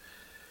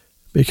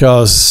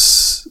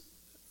 Because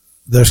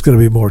there's going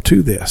to be more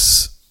to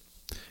this.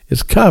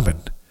 It's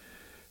coming.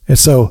 And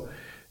so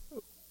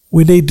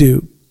we need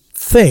to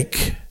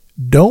think.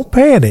 Don't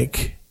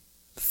panic.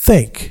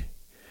 Think.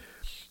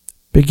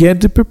 Begin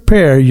to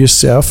prepare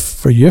yourself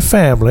for your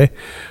family.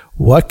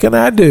 What can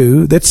I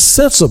do that's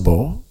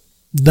sensible?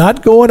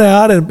 Not going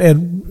out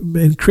and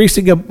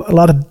increasing a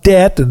lot of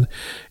debt and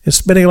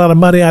spending a lot of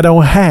money I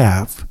don't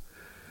have.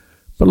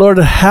 But Lord,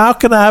 how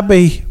can I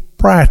be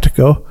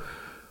practical?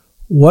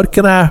 What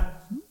can I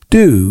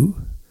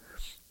do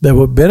that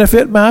will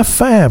benefit my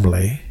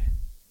family?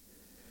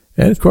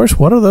 And of course,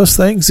 one of those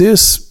things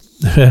is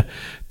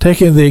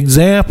taking the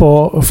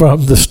example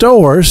from the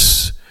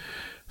stores,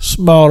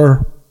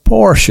 smaller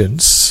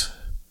portions,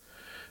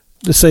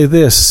 to say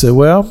this,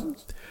 well,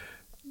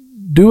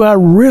 do I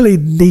really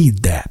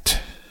need that?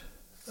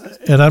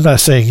 And I'm not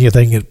saying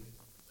anything in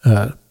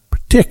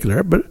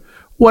particular, but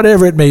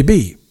whatever it may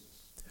be.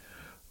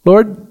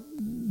 Lord,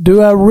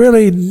 do I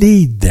really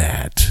need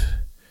that?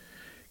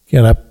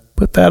 Can I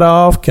put that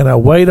off? Can I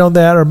wait on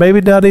that? Or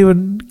maybe not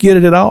even get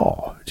it at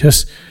all?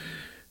 Just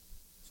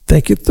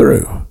think it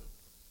through.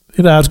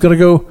 You know, I was going to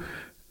go,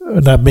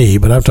 not me,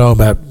 but I'm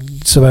talking about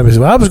somebody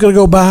said, well, I was going to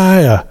go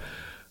buy a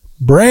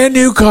brand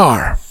new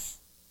car.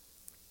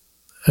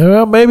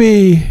 Well,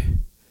 maybe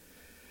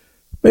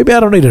I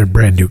don't need a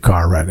brand new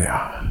car right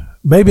now.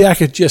 Maybe I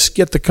could just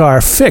get the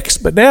car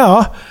fixed. But now,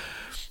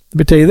 let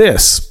me tell you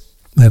this,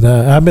 and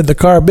I'm in the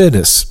car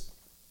business,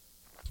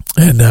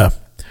 and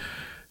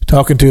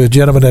talking to a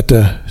gentleman at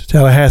the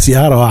Tallahassee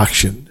Auto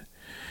Auction,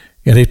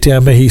 and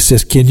he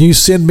says, can you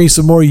send me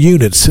some more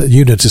units?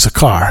 Units is a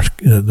car.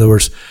 In other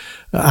words,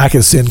 I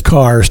can send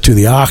cars to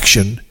the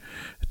auction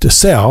to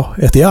sell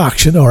at the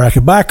auction, or I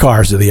can buy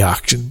cars at the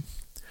auction.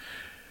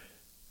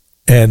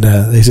 And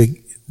they said,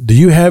 do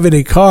you have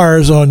any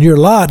cars on your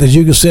lot that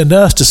you can send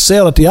us to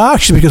sell at the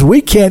auction? Because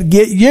we can't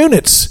get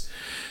units.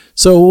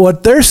 So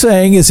what they're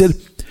saying is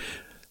that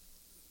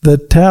the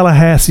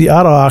Tallahassee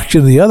Auto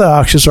Auction and the other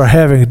auctions are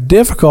having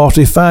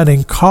difficulty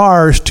finding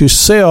cars to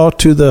sell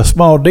to the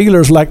small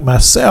dealers like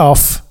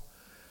myself.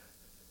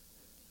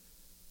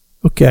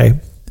 Okay.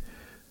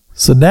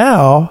 So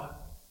now,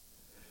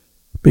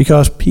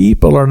 because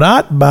people are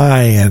not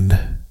buying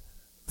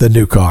the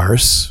new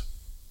cars,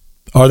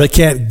 or they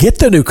can't get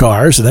the new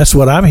cars, and that's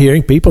what I'm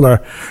hearing. People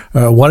are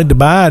wanting to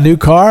buy a new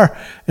car,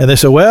 and they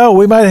say, well,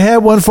 we might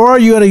have one for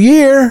you in a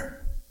year.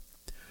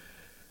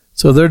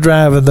 So they're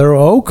driving their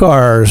old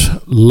cars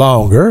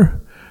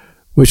longer,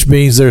 which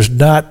means there's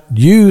not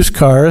used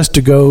cars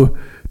to go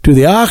to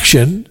the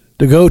auction,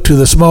 to go to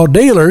the small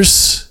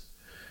dealers,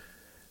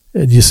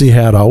 and you see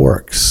how it all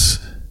works.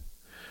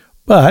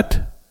 But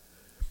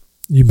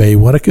you may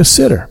want to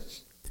consider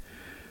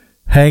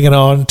hanging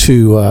on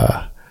to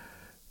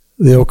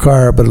the old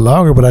car a bit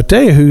longer. But I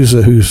tell you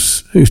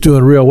who's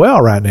doing real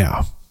well right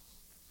now,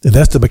 and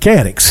that's the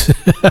mechanics.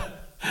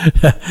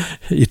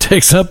 You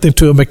take something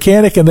to a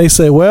mechanic and they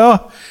say,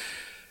 well,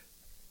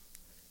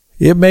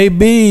 it may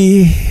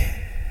be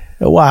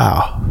a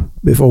while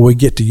before we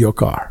get to your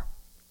car.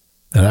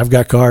 And I've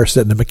got cars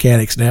sitting in the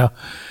mechanics now,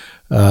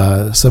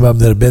 some of them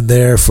that have been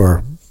there for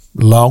a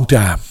long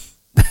time.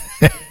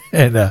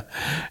 and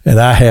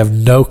I have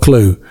no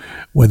clue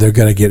when they're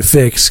going to get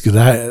fixed, because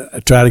I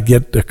try to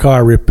get the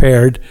car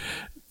repaired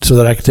so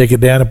that I can take it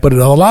down and put it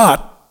on the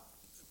lot.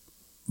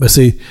 But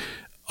see,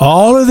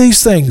 all of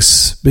these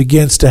things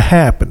begins to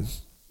happen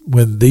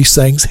when these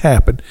things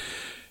happen.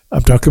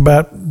 I'm talking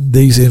about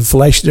these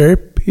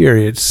inflationary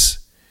periods.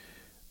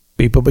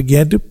 People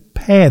begin to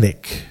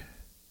panic.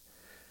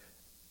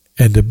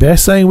 And the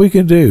best thing we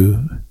can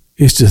do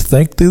is to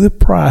think through the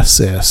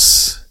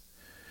process.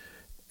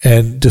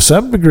 And to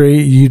some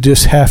degree, you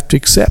just have to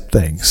accept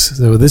things.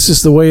 So this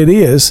is the way it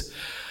is.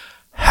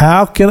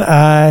 How can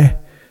I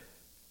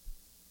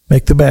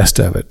make the best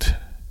of it?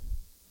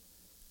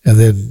 And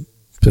then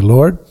say,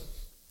 Lord,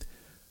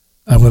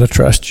 I'm going to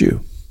trust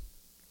you.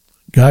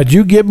 God,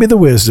 you give me the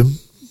wisdom,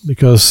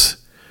 because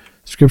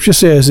Scripture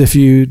says if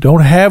you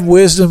don't have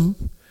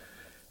wisdom,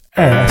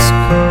 ask.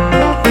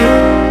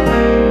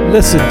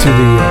 Listen to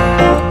the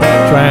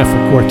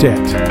Triumphant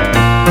Quartet.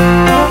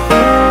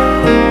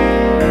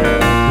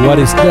 What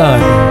is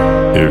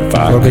done if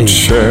I for could me.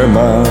 share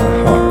my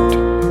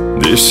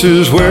heart, this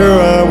is where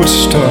I would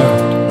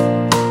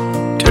start.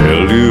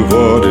 Tell you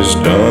what is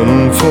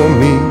done for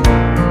me.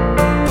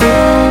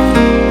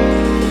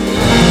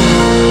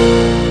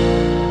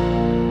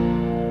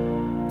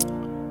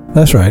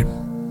 That's right.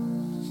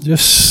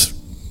 Just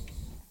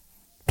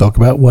talk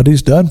about what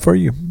he's done for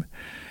you.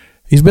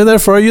 He's been there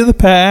for you in the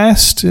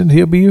past, and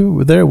he'll be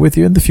there with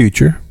you in the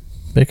future,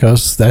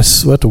 because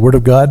that's what the Word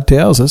of God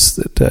tells us,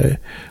 that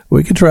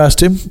we can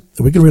trust him,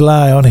 we can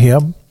rely on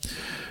him.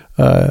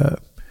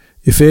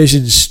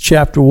 Ephesians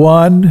chapter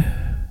 1,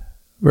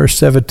 verse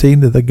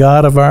 17, that the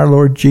God of our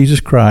Lord Jesus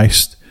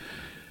Christ,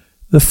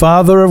 the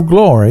Father of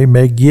glory,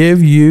 may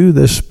give you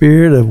the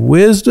spirit of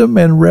wisdom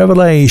and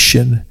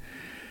revelation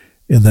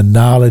in the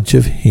knowledge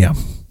of him.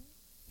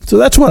 So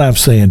that's what I'm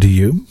saying to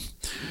you,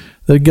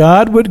 that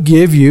God would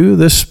give you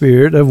the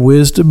spirit of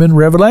wisdom and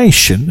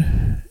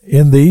revelation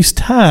in these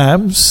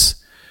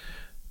times,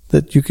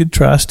 that you can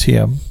trust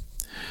him.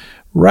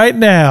 right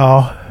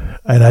now,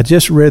 and I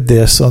just read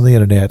this on the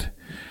internet,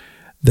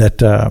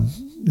 that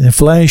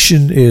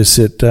inflation is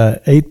at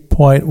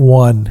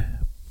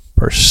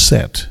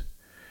 8.1%.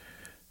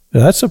 Now,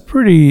 that's a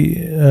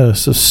pretty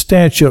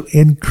substantial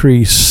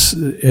increase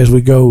as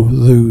we go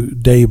through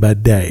day by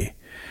day.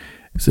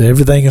 So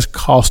everything is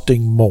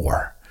costing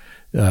more.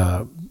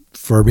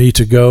 For me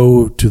to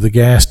go to the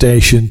gas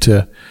station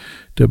to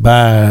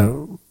buy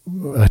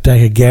a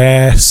tank of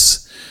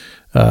gas,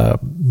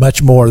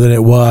 much more than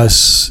it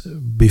was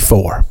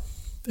before.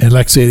 And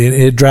like I said,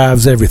 it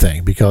drives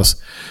everything,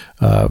 because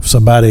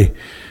somebody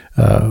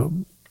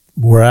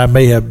where I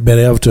may have been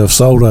able to have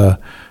sold a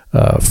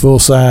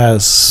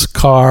full-size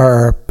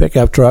car,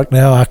 pickup truck,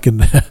 now I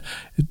can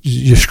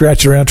you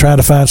scratch around trying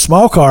to find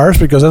small cars,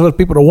 because that's what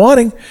people are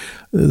wanting.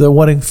 They're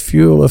wanting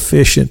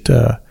fuel-efficient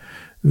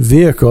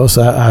vehicles.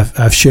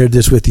 I've shared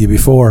this with you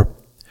before.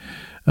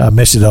 I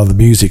mentioned it on the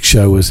music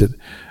show, is that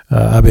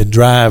I've been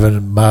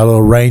driving my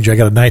little Ranger. I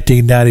got a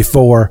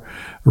 1994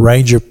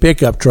 Ranger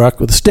pickup truck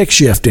with a stick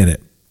shift in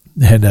it.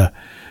 And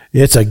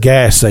it's a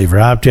gas saver.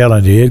 I'm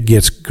telling you, it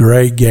gets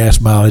great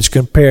gas mileage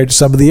compared to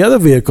some of the other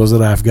vehicles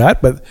that I've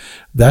got. But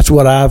that's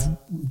what I'm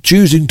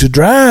choosing to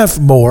drive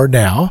more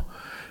now,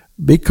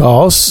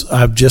 because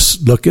I'm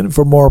just looking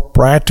for more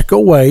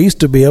practical ways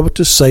to be able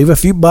to save a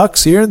few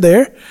bucks here and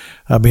there.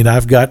 I mean,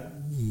 I've got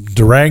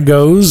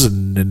Durangos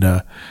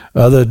and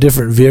other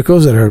different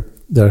vehicles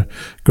they're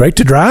great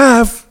to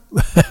drive,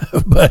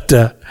 but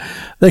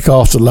they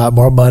cost a lot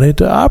more money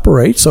to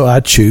operate. So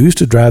I choose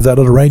to drive that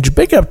little Ranger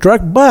pickup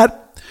truck,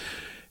 but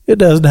it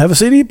doesn't have a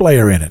CD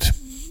player in it,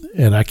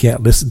 and I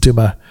can't listen to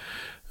my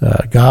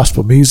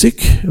gospel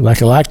music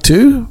like I like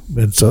to.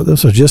 And so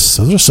those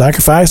are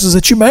sacrifices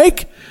that you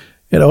make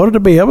in order to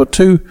be able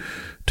to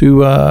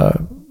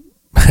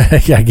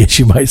I guess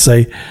you might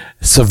say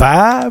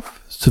survive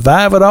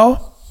it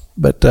all.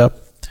 But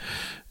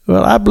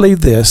well, I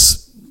believe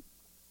this,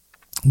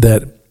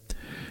 that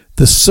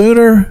the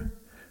sooner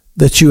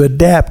that you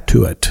adapt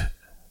to it,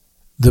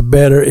 the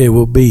better it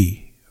will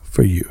be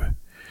for you.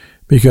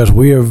 Because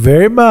we are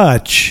very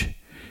much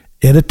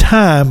in a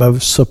time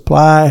of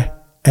supply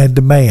and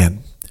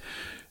demand.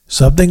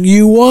 Something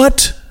you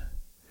want,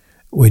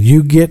 when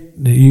you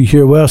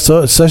hear, well,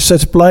 such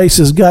a place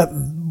has got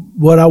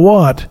what I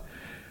want,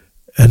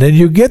 and then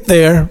you get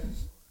there,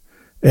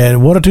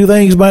 and one or two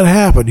things might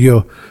happen.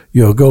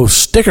 You'll go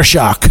sticker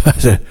shock.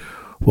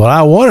 Well,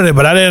 I wanted it,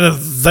 but I didn't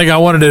think I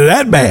wanted it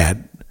that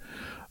bad.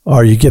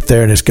 Or you get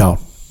there and it's gone.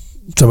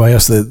 Somebody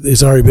else,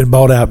 it's already been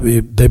bought out.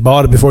 They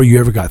bought it before you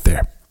ever got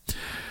there.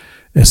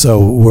 And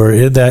so we're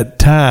in that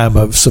time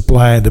of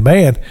supply and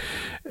demand.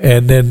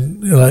 And then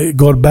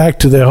going back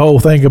to the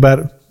whole thing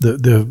about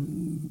the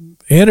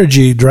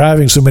energy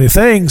driving so many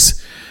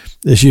things,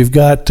 is you've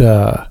got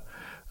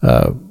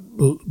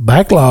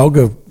backlog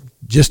of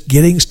just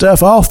getting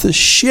stuff off the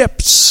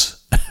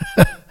ships.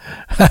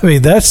 I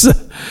mean, these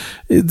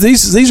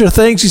are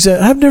things you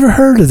said, I've never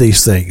heard of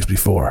these things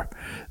before.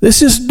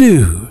 This is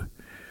new.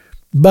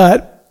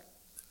 But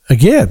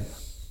again,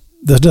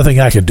 there's nothing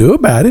I can do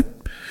about it.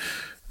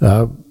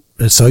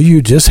 And so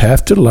you just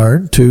have to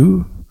learn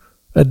to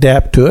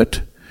adapt to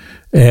it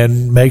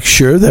and make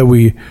sure that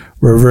we're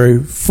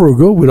very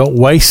frugal. We don't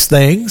waste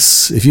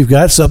things. If you've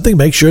got something,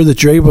 make sure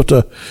that you're able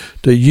to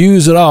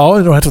use it all.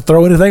 You don't have to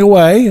throw anything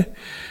away.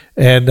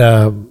 And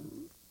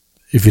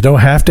if you don't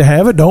have to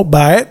have it, don't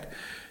buy it.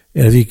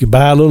 And if you can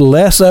buy a little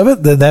less of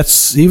it, then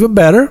that's even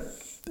better.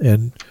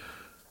 And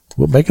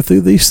we'll make it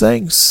through these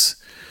things.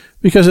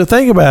 Because the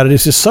thing about it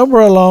is just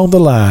somewhere along the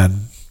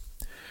line,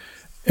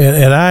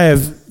 and I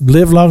have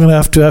lived long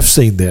enough to have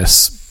seen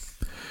this,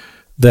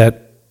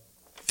 that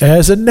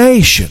as a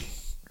nation,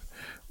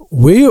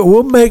 we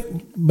will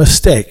make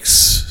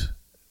mistakes.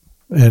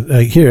 And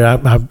here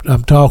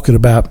I'm talking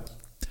about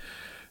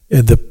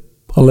in the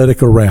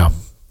political realm.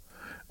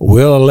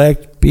 We'll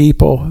elect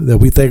people that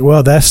we think,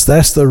 well, that's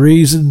the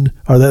reason,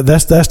 or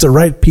that's the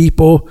right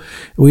people.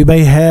 It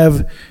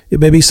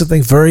may be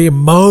something very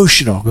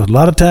emotional. Because a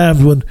lot of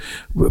times when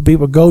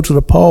people go to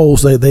the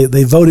polls,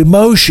 they vote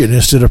emotion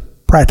instead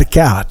of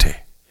practicality.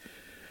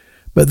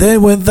 But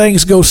then when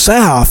things go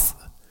south,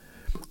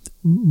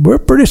 we're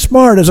pretty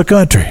smart as a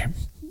country.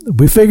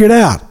 We figure it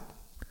out,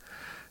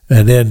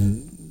 and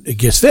then it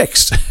gets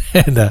fixed.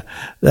 And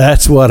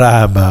that's what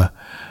I'm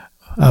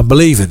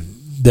believing,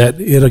 that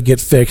it'll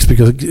get fixed.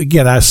 Because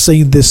again, I've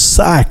seen this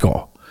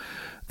cycle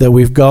that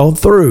we've gone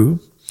through,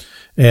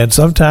 and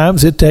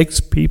sometimes it takes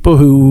people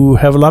who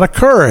have a lot of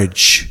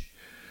courage,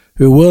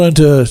 who are willing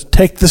to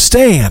take the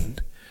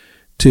stand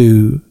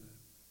to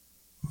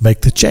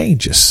make the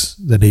changes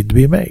that need to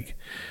be made.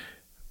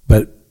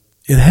 But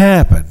it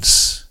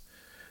happens.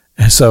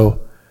 And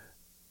so,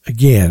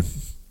 again,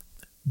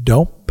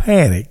 don't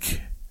panic.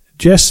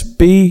 Just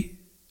be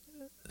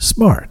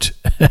smart.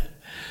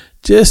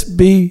 Just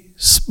be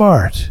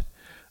smart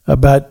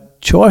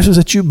about choices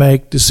that you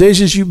make,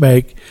 decisions you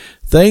make,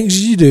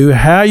 things you do,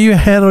 how you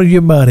handle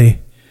your money.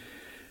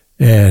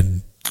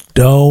 And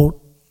don't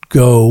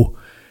go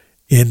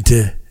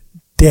into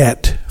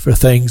debt for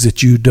things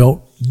that you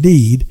don't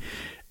need,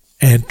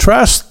 and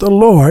trust the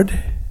Lord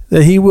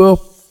that He will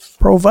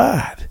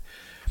provide.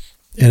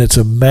 And it's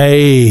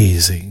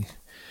amazing.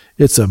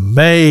 It's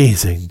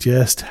amazing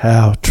just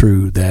how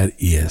true that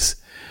is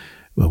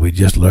when we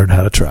just learn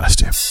how to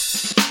trust Him.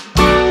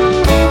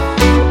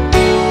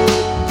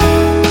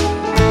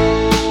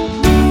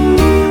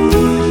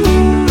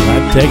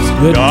 God takes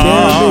good care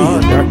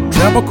of me. Our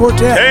Treble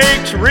Quartet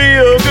takes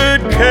real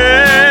good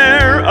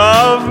care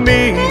of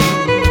me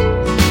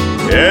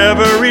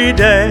every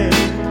day.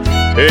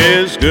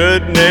 His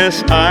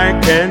goodness I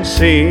can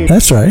see.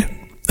 That's right.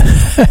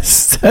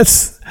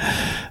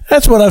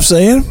 That's what I'm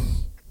saying.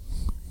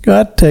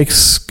 God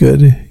takes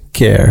good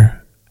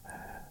care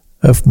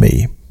of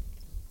me.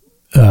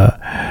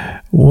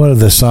 One of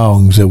the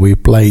songs that we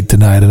played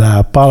tonight, and I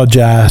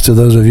apologize to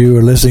those of you who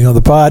are listening on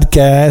the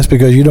podcast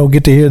because you don't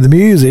get to hear the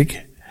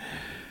music,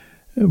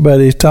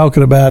 but he's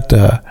talking about,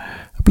 I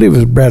believe it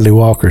was Bradley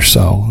Walker's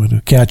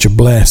song, Count Your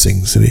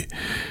Blessings. And he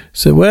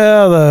said,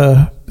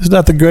 well, it's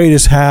not the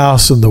greatest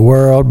house in the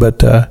world,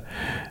 but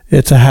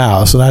it's a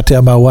house. And I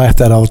tell my wife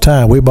that all the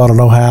time. We bought an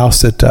old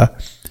house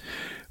that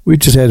we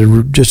just had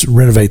to just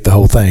renovate the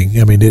whole thing.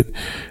 I mean,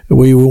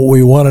 we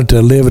wanted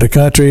to live in the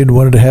country and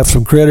wanted to have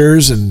some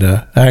critters. And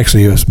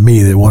actually, it was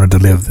me that wanted to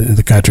live in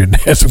the country and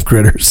have some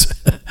critters.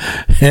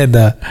 And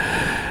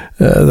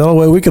the only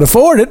way we could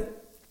afford it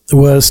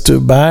was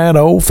to buy an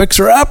old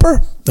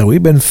fixer-upper. And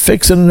we've been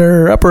fixing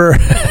her upper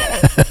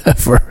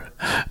for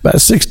about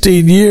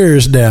 16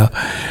 years now.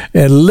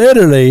 And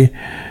literally,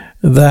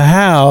 the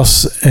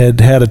house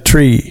had a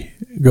tree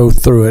go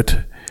through it.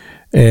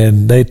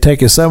 And they'd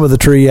taken some of the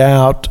tree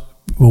out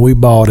when we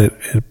bought it.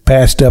 It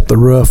patched up the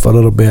roof a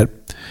little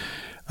bit.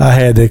 I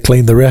had to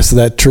clean the rest of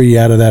that tree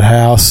out of that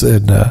house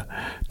and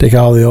take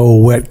all the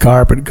old wet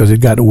carpet because it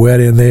got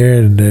wet in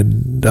there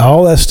and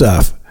all that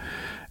stuff.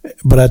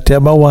 But I tell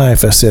my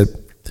wife, I said,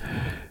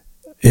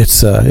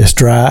 it's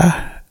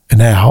dry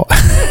now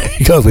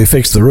because we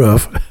fixed the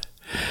roof.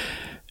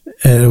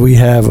 And we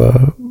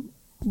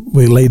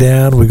lay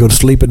down, we go to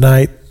sleep at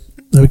night.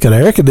 We got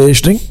air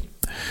conditioning.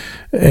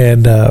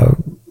 And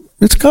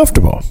it's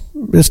comfortable.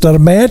 It's not a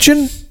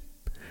mansion,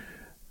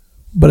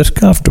 but it's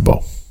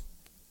comfortable.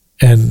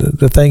 And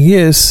the thing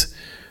is,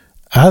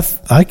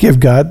 I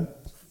give God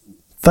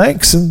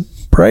thanks and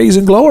praise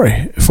and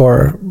glory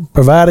for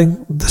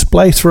providing this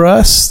place for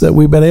us that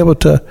we've been able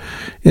to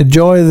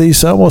enjoy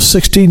these almost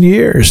 16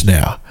 years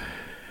now.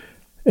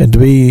 And to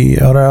be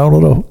on our own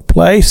little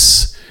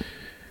place.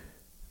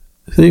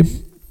 See,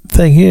 the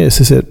thing is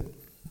that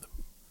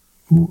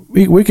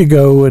we could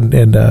go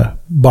and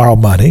borrow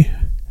money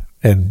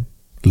and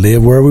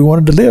live where we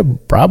wanted to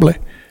live, probably.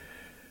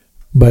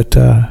 But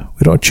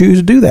we don't choose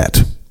to do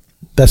that.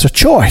 That's a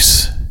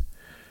choice.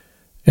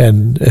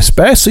 And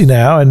especially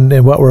now,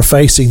 and what we're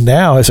facing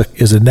now as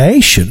a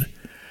nation,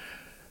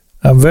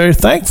 I'm very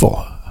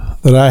thankful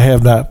that I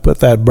have not put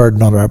that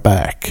burden on our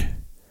back.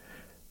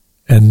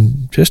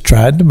 And just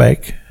tried to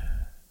make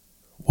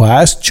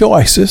wise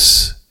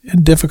choices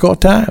in difficult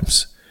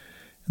times.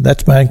 And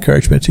that's my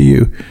encouragement to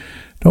you.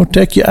 Don't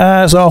take your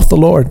eyes off the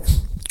Lord.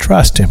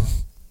 Trust Him,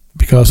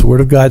 because the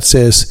Word of God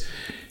says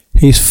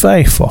He's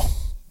faithful,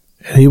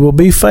 and He will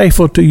be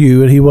faithful to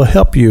you, and He will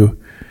help you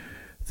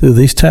through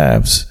these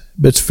times.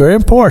 But it's very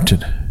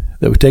important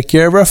that we take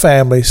care of our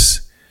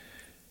families,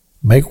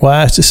 make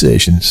wise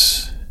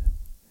decisions,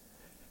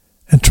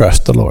 and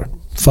trust the Lord.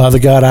 Father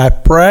God, I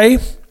pray,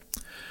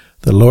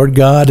 the Lord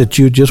God, that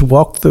you just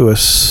walk through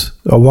us,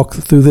 or walk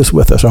through this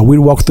with us, or we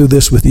walk through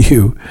this with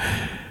you.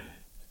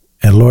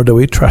 And Lord, that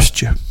we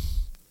trust you.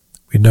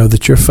 We know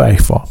that you're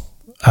faithful.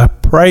 I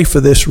pray for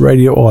this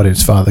radio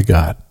audience, Father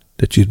God,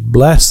 that you'd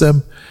bless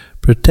them,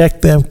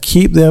 protect them,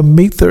 keep them,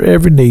 meet their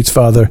every needs,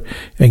 Father,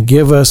 and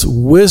give us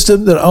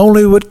wisdom that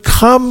only would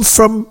come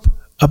from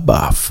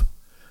above.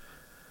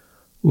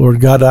 Lord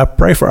God, I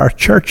pray for our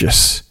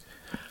churches.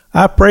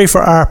 I pray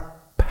for our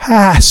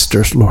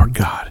pastors, Lord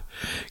God.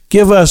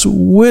 Give us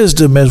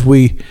wisdom as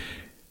we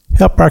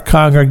help our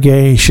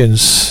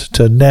congregations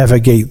to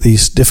navigate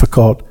these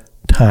difficult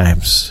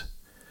times.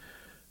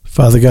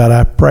 Father God,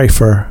 I pray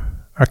for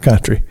our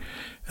country.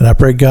 And I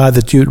pray, God,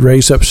 that you'd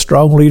raise up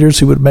strong leaders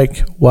who would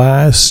make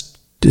wise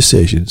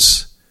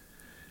decisions.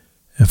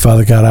 And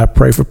Father God, I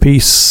pray for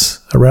peace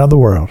around the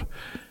world.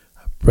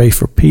 I pray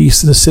for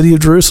peace in the city of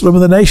Jerusalem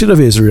and the nation of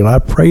Israel. I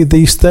pray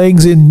these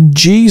things in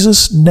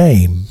Jesus'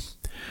 name.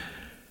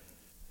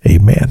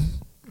 Amen.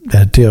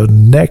 Until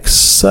next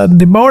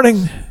Sunday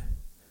morning,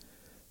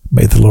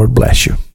 may the Lord bless you.